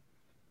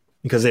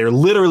 because they are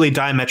literally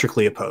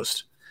diametrically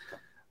opposed,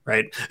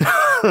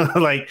 right?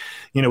 Like,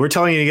 we're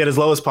telling you to get as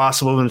low as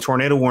possible in a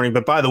tornado warning,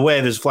 but by the way,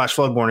 there's a flash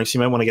flood warning, so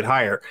you might want to get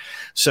higher.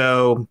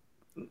 So,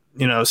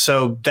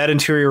 so that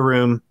interior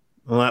room,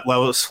 that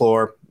lowest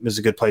floor is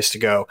a good place to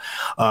go.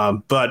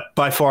 But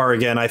by far,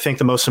 again, I think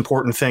the most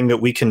important thing that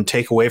we can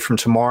take away from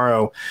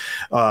tomorrow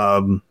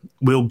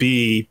will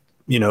be,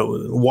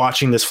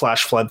 watching this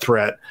flash flood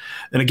threat.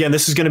 And again,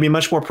 this is going to be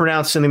much more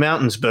pronounced in the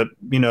mountains, but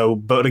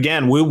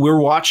again, we're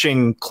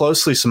watching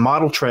closely some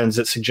model trends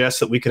that suggest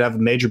that we could have a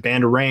major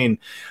band of rain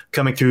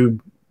coming through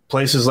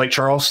places like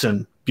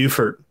Charleston,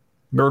 Beaufort,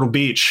 Myrtle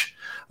Beach,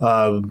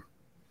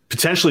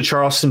 potentially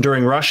Charleston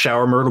during rush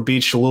hour, Myrtle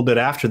Beach a little bit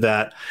after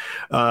that.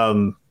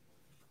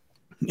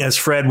 As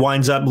Fred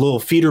winds up little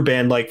feeder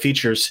band like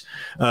features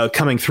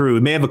coming through.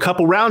 We may have a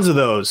couple rounds of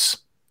those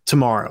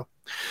tomorrow.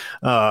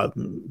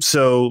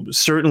 So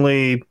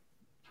certainly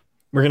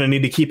we're going to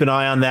need to keep an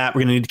eye on that.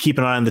 We're going to need to keep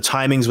an eye on the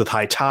timings with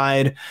high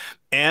tide.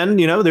 And,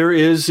 there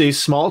is a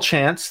small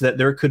chance that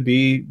there could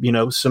be,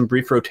 some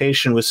brief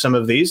rotation with some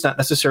of these, not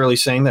necessarily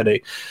saying that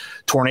a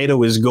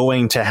tornado is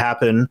going to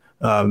happen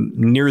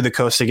near the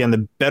coast. Again, the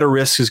better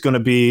risk is going to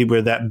be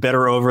where that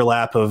better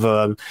overlap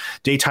of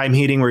daytime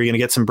heating, where you're going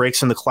to get some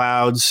breaks in the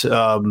clouds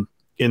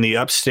in the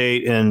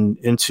upstate and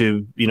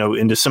into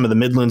some of the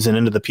Midlands and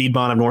into the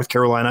Piedmont of North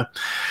Carolina.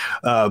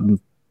 You're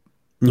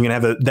going to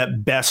have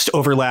that best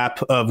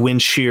overlap of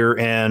wind shear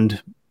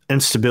and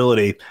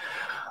instability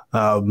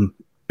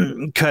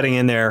cutting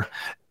in there.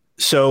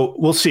 So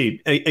we'll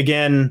see.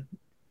 Again,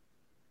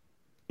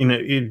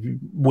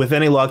 with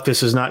any luck,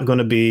 this is not going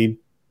to be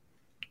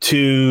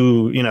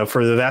too,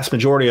 for the vast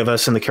majority of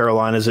us in the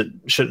Carolinas, it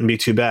shouldn't be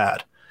too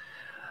bad.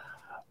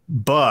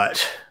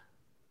 But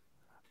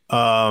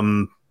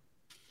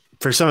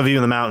for some of you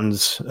in the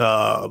mountains,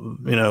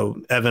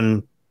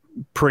 Evan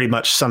pretty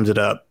much summed it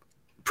up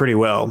pretty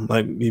well.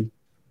 Like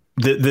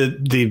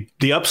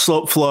the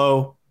upslope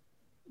flow,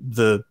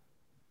 the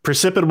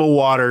precipitable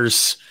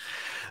waters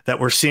that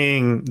we're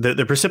seeing, the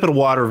precipitable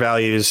water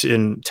values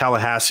in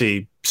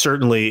Tallahassee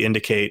certainly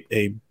indicate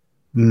a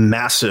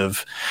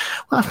massive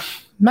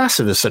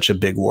is such a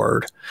big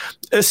word,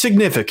 a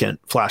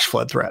significant flash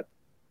flood threat.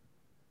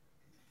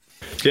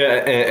 Yeah,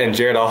 and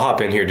Jared, I'll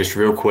hop in here just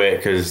real quick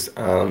because,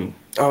 oh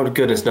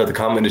goodness, no, the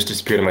comment just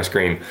disappeared on my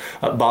screen.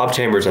 Bob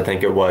Chambers, I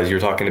think it was, you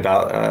were talking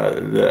about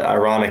the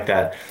ironic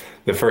that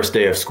the first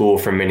day of school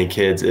for many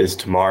kids is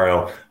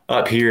tomorrow.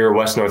 Up here,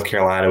 West North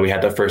Carolina, we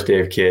had the first day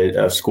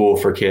of school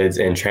for kids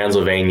in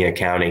Transylvania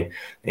County,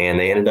 and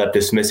they ended up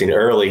dismissing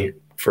early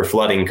for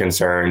flooding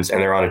concerns, and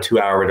they're on a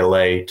 2-hour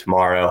delay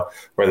tomorrow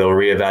where they'll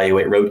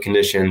reevaluate road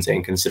conditions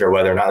and consider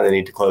whether or not they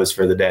need to close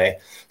for the day.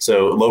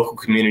 So local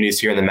communities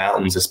here in the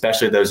mountains,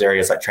 especially those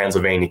areas like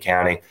Transylvania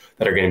County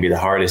that are going to be the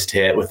hardest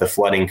hit with the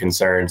flooding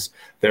concerns,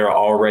 they're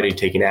already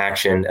taking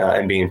action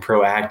and being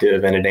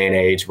proactive in a day and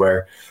age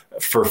where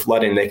for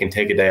flooding, they can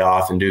take a day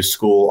off and do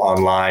school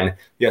online.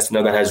 Yes, I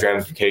know that has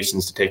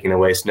ramifications to taking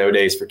away snow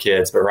days for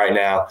kids, but right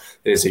now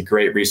it is a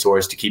great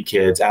resource to keep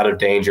kids out of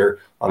danger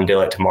on a day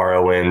like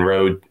tomorrow when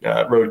road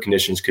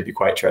conditions could be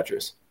quite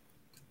treacherous.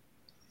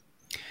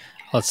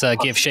 Let's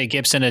give Shay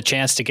Gibson a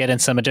chance to get in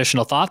some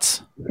additional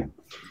thoughts.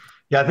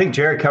 Yeah, I think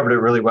Jared covered it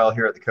really well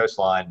here at the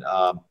coastline.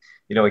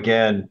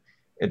 Again,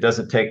 it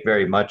doesn't take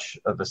very much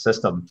of a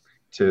system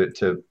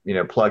to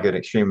plug an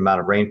extreme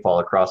amount of rainfall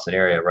across an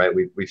area, right?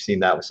 We've seen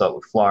that. We saw it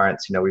with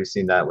Florence. We've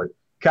seen that with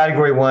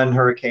Category 1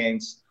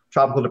 hurricanes,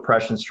 tropical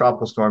depressions,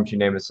 tropical storms, you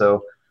name it.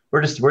 So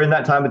we're in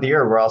that time of the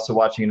year. We're also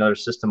watching another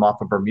system off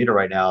of Bermuda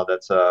right now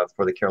that's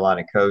for the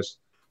Carolina coast.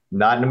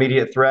 Not an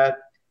immediate threat.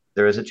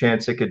 There is a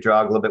chance it could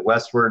jog a little bit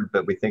westward,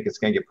 but we think it's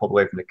going to get pulled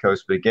away from the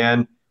coast. But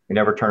again, we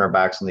never turn our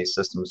backs on these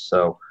systems.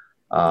 So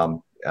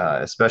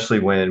especially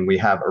when we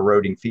have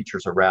eroding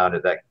features around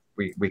it that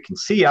we can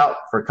see out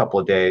for a couple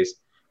of days.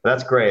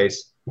 That's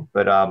Grace,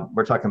 but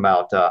we're talking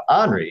about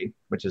Henri,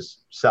 which is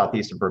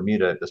southeast of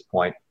Bermuda at this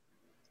point.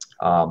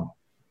 But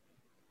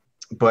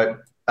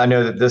I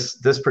know that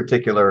this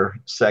particular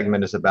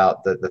segment is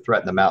about the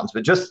threat in the mountains,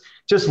 but just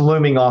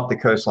looming off the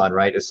coastline,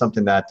 right, is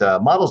something that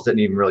models didn't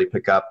even really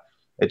pick up.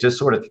 It just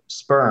sort of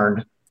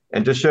spurned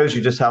and just shows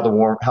you just how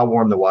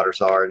warm the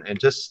waters are and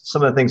just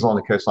some of the things along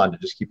the coastline to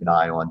just keep an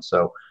eye on.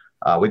 So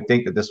we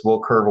think that this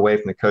will curve away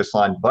from the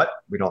coastline, but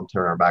we don't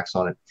turn our backs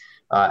on it.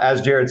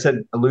 As Jared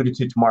alluded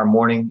to tomorrow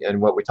morning, and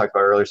what we talked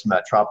about earlier, some of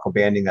that tropical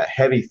banding, that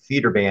heavy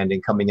feeder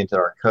banding coming into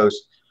our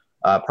coast,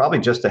 probably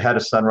just ahead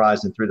of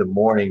sunrise and through the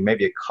morning,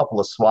 maybe a couple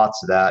of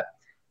swaths of that.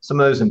 Some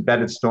of those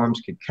embedded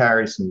storms could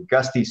carry some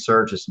gusty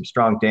surges, some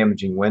strong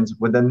damaging winds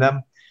within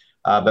them.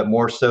 But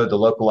more so, the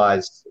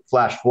localized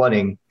flash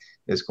flooding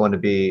is going to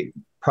be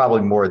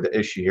probably more of the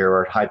issue here.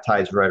 Our high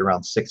tide's right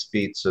around 6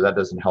 feet, so that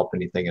doesn't help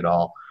anything at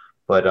all.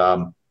 But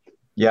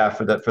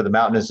for the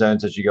mountainous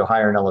zones, as you go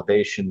higher in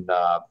elevation,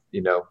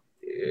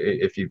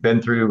 if you've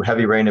been through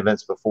heavy rain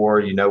events before,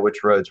 you know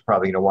which roads are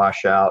probably going to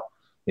wash out.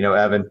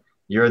 Evan,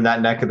 you're in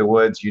that neck of the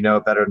woods. You know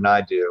it better than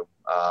I do.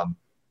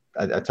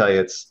 I tell you,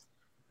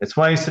 it's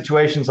one of these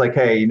situations like,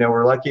 hey,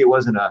 we're lucky it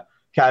wasn't a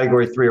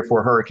Category 3 or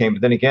 4 hurricane,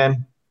 but then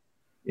again,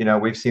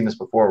 we've seen this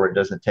before where it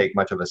doesn't take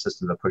much of a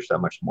system to push that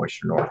much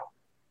moisture north.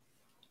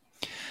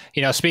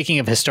 Speaking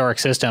of historic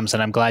systems,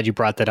 and I'm glad you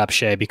brought that up,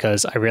 Shay,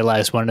 because I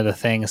realized one of the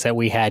things that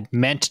we had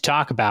meant to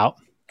talk about,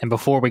 and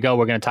before we go,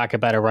 we're going to talk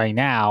about it right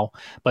now,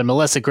 but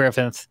Melissa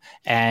Griffith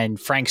and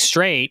Frank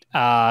Strait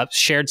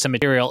shared some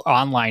material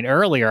online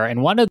earlier,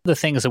 and one of the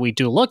things that we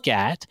do look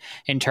at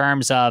in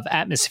terms of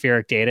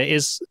atmospheric data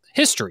is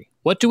history.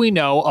 What do we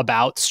know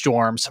about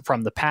storms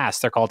from the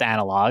past? They're called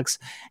analogs.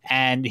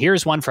 And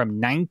here's one from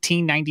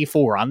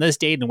 1994. On this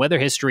date in weather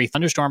history,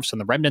 thunderstorms from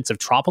the remnants of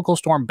Tropical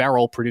Storm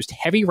Beryl produced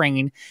heavy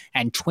rain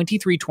and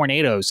 23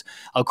 tornadoes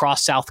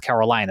across South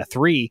Carolina.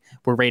 3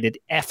 were rated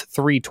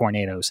F3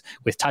 tornadoes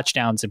with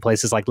touchdowns in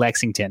places like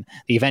Lexington.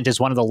 The event is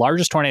one of the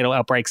largest tornado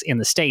outbreaks in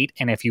the state.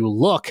 And if you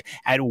look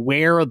at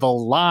where the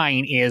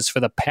line is for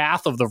the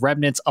path of the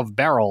remnants of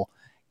Beryl,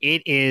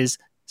 it is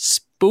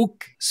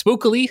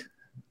spookily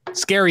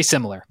scary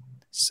similar.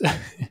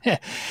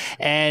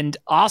 And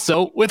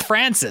also with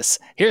Francis.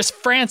 Here's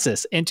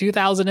Francis in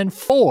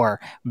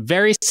 2004.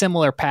 Very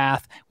similar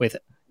path with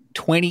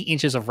 20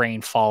 inches of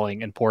rain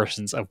falling in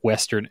portions of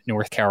western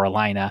North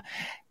Carolina.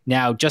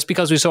 Now, just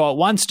because we saw it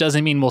once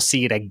doesn't mean we'll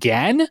see it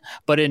again.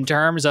 But in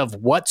terms of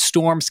what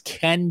storms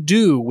can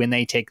do when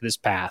they take this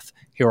path,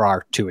 here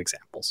are 2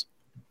 examples.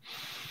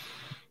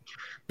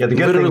 Yeah, the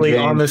good literally thing,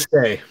 James, on this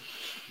day.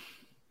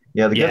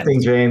 Yeah, the good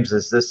thing, James,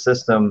 is this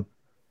system,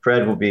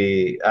 Fred, will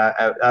be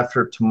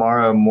after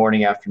tomorrow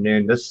morning,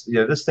 afternoon. This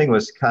thing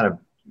was kind of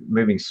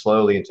moving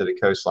slowly into the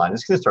coastline.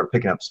 It's going to start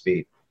picking up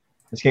speed.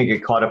 It's going to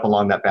get caught up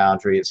along that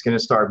boundary. It's going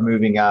to start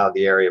moving out of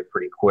the area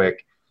pretty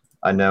quick.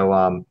 I know.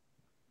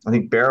 I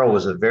think Beryl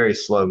was a very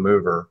slow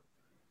mover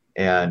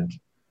and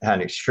had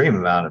an extreme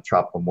amount of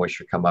tropical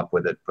moisture come up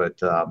with it. But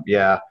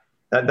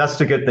that's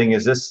the good thing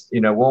is this,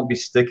 won't be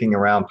sticking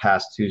around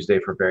past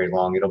Tuesday for very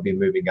long. It'll be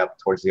moving up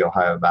towards the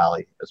Ohio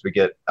Valley as we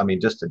get.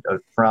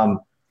 From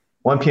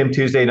 1 p.m.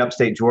 Tuesday in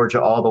upstate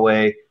Georgia all the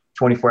way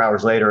 24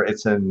 hours later,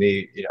 it's in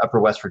the upper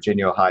West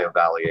Virginia, Ohio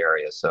Valley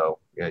area. So,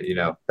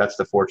 that's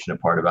the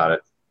fortunate part about it.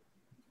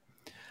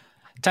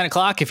 10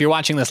 o'clock, if you're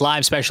watching this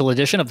live special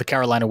edition of the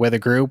Carolina Weather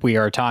Group, we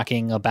are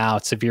talking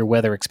about severe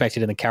weather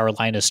expected in the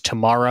Carolinas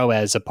tomorrow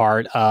as a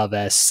part of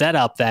a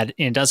setup that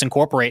does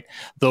incorporate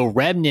the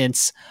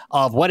remnants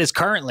of what is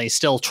currently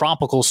still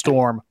Tropical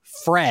Storm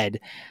Fred.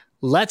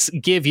 Let's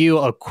give you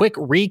a quick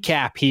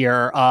recap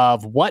here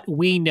of what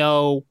we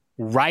know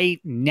right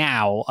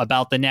now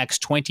about the next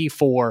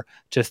 24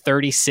 to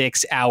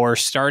 36 hours,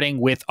 starting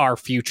with our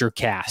future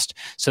cast.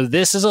 So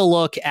this is a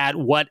look at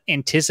what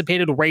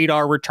anticipated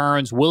radar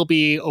returns will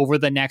be over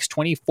the next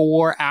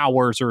 24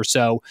 hours or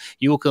so.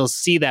 You will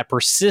see that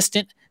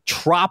persistent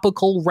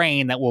tropical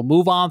rain that will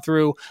move on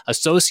through,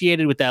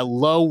 associated with that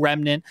low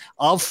remnant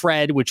of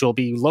Fred, which will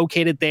be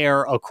located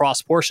there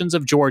across portions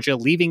of Georgia,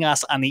 leaving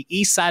us on the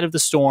east side of the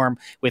storm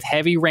with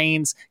heavy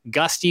rains,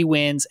 gusty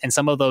winds, and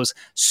some of those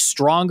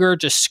stronger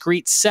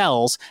discrete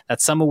cells.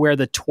 That's some of where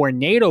the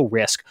tornado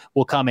risk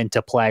will come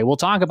into play. We'll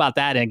talk about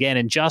that again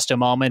in just a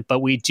moment,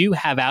 but we do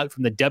have out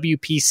from the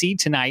WPC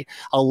tonight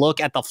a look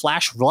at the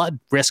flash flood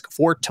risk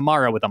for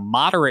tomorrow with a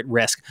moderate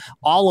risk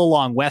all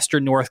along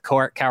western North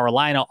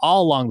Carolina,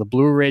 all along the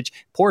Blue Ridge,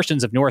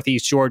 portions of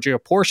northeast Georgia,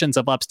 portions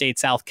of upstate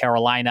South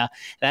Carolina.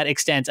 That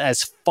extends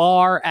as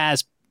far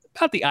as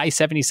about the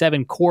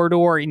I-77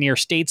 corridor near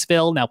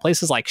Statesville. Now,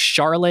 places like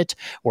Charlotte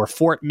or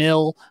Fort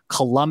Mill,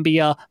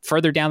 Columbia,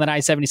 further down that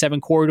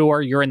I-77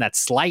 corridor, you're in that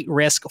slight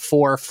risk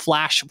for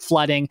flash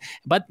flooding.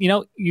 But,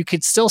 you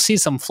could still see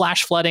some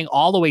flash flooding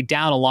all the way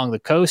down along the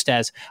coast,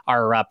 as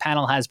our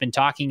panel has been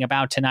talking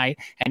about tonight,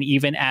 and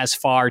even as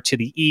far to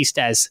the east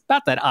as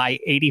about that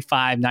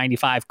I-85,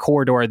 95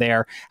 corridor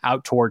there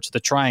out towards the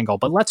Triangle.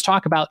 But let's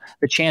talk about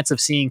the chance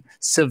of seeing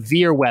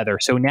severe weather.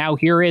 So now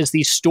here is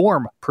the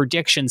Storm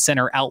Prediction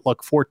Center outlook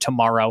for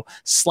tomorrow.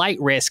 Slight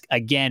risk,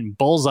 again,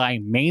 bullseye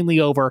mainly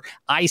over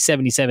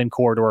I-77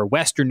 corridor,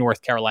 western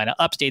North Carolina,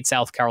 upstate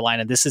South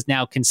Carolina. This is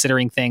now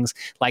considering things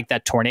like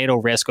that tornado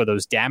risk or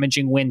those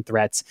damaging wind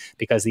threats,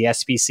 because the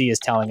SPC is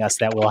telling us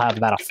that we'll have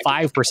about a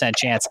 5%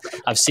 chance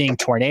of seeing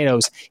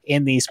tornadoes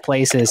in these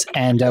places.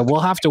 And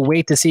we'll have to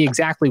wait to see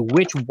exactly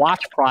which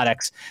watch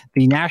products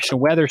the National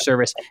Weather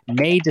Service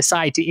may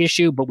decide to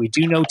issue. But we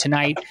do know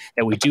tonight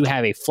that we do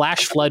have a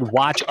flash flood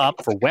watch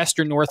up for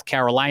western North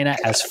Carolina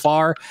as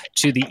far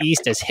to the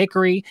east as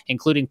Hickory,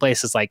 including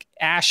places like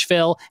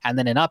Asheville, and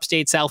then in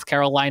upstate South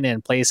Carolina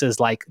and places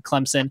like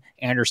Clemson,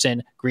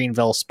 Anderson,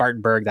 Greenville,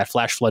 Spartanburg, that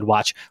flash flood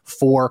watch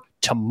for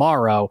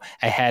tomorrow,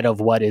 ahead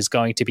of what is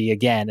going to be,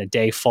 again, a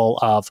day full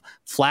of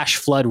flash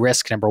flood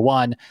risk number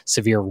 1,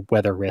 severe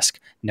weather risk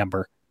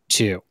number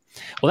 2.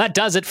 Well, that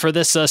does it for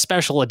this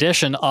special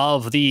edition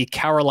of the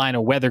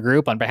Carolina Weather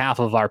Group. On behalf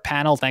of our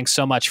panel, thanks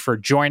so much for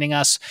joining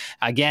us.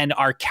 Again,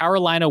 our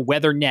Carolina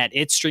Weather Net,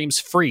 it streams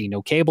free.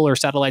 No cable or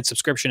satellite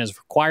subscription is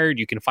required.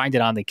 You can find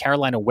it on the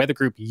Carolina Weather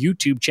Group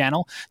YouTube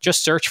channel.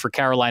 Just search for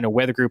Carolina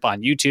Weather Group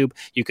on YouTube.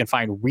 You can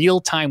find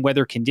real-time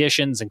weather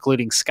conditions,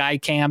 including sky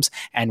cams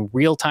and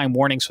real-time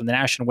warnings from the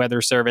National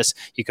Weather Service.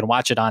 You can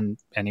watch it on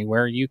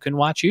anywhere you can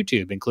watch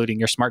YouTube, including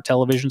your smart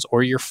televisions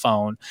or your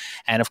phone.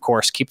 And of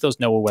course, keep those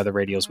NOAA weather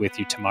radios with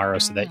you tomorrow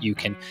so that you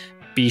can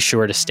be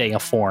sure to stay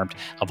informed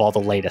of all the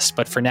latest.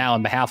 But for now,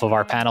 on behalf of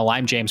our panel,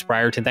 I'm James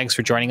Brierton. Thanks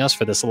for joining us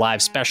for this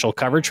live special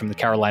coverage from the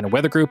Carolina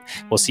Weather Group.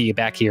 We'll see you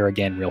back here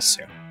again real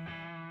soon.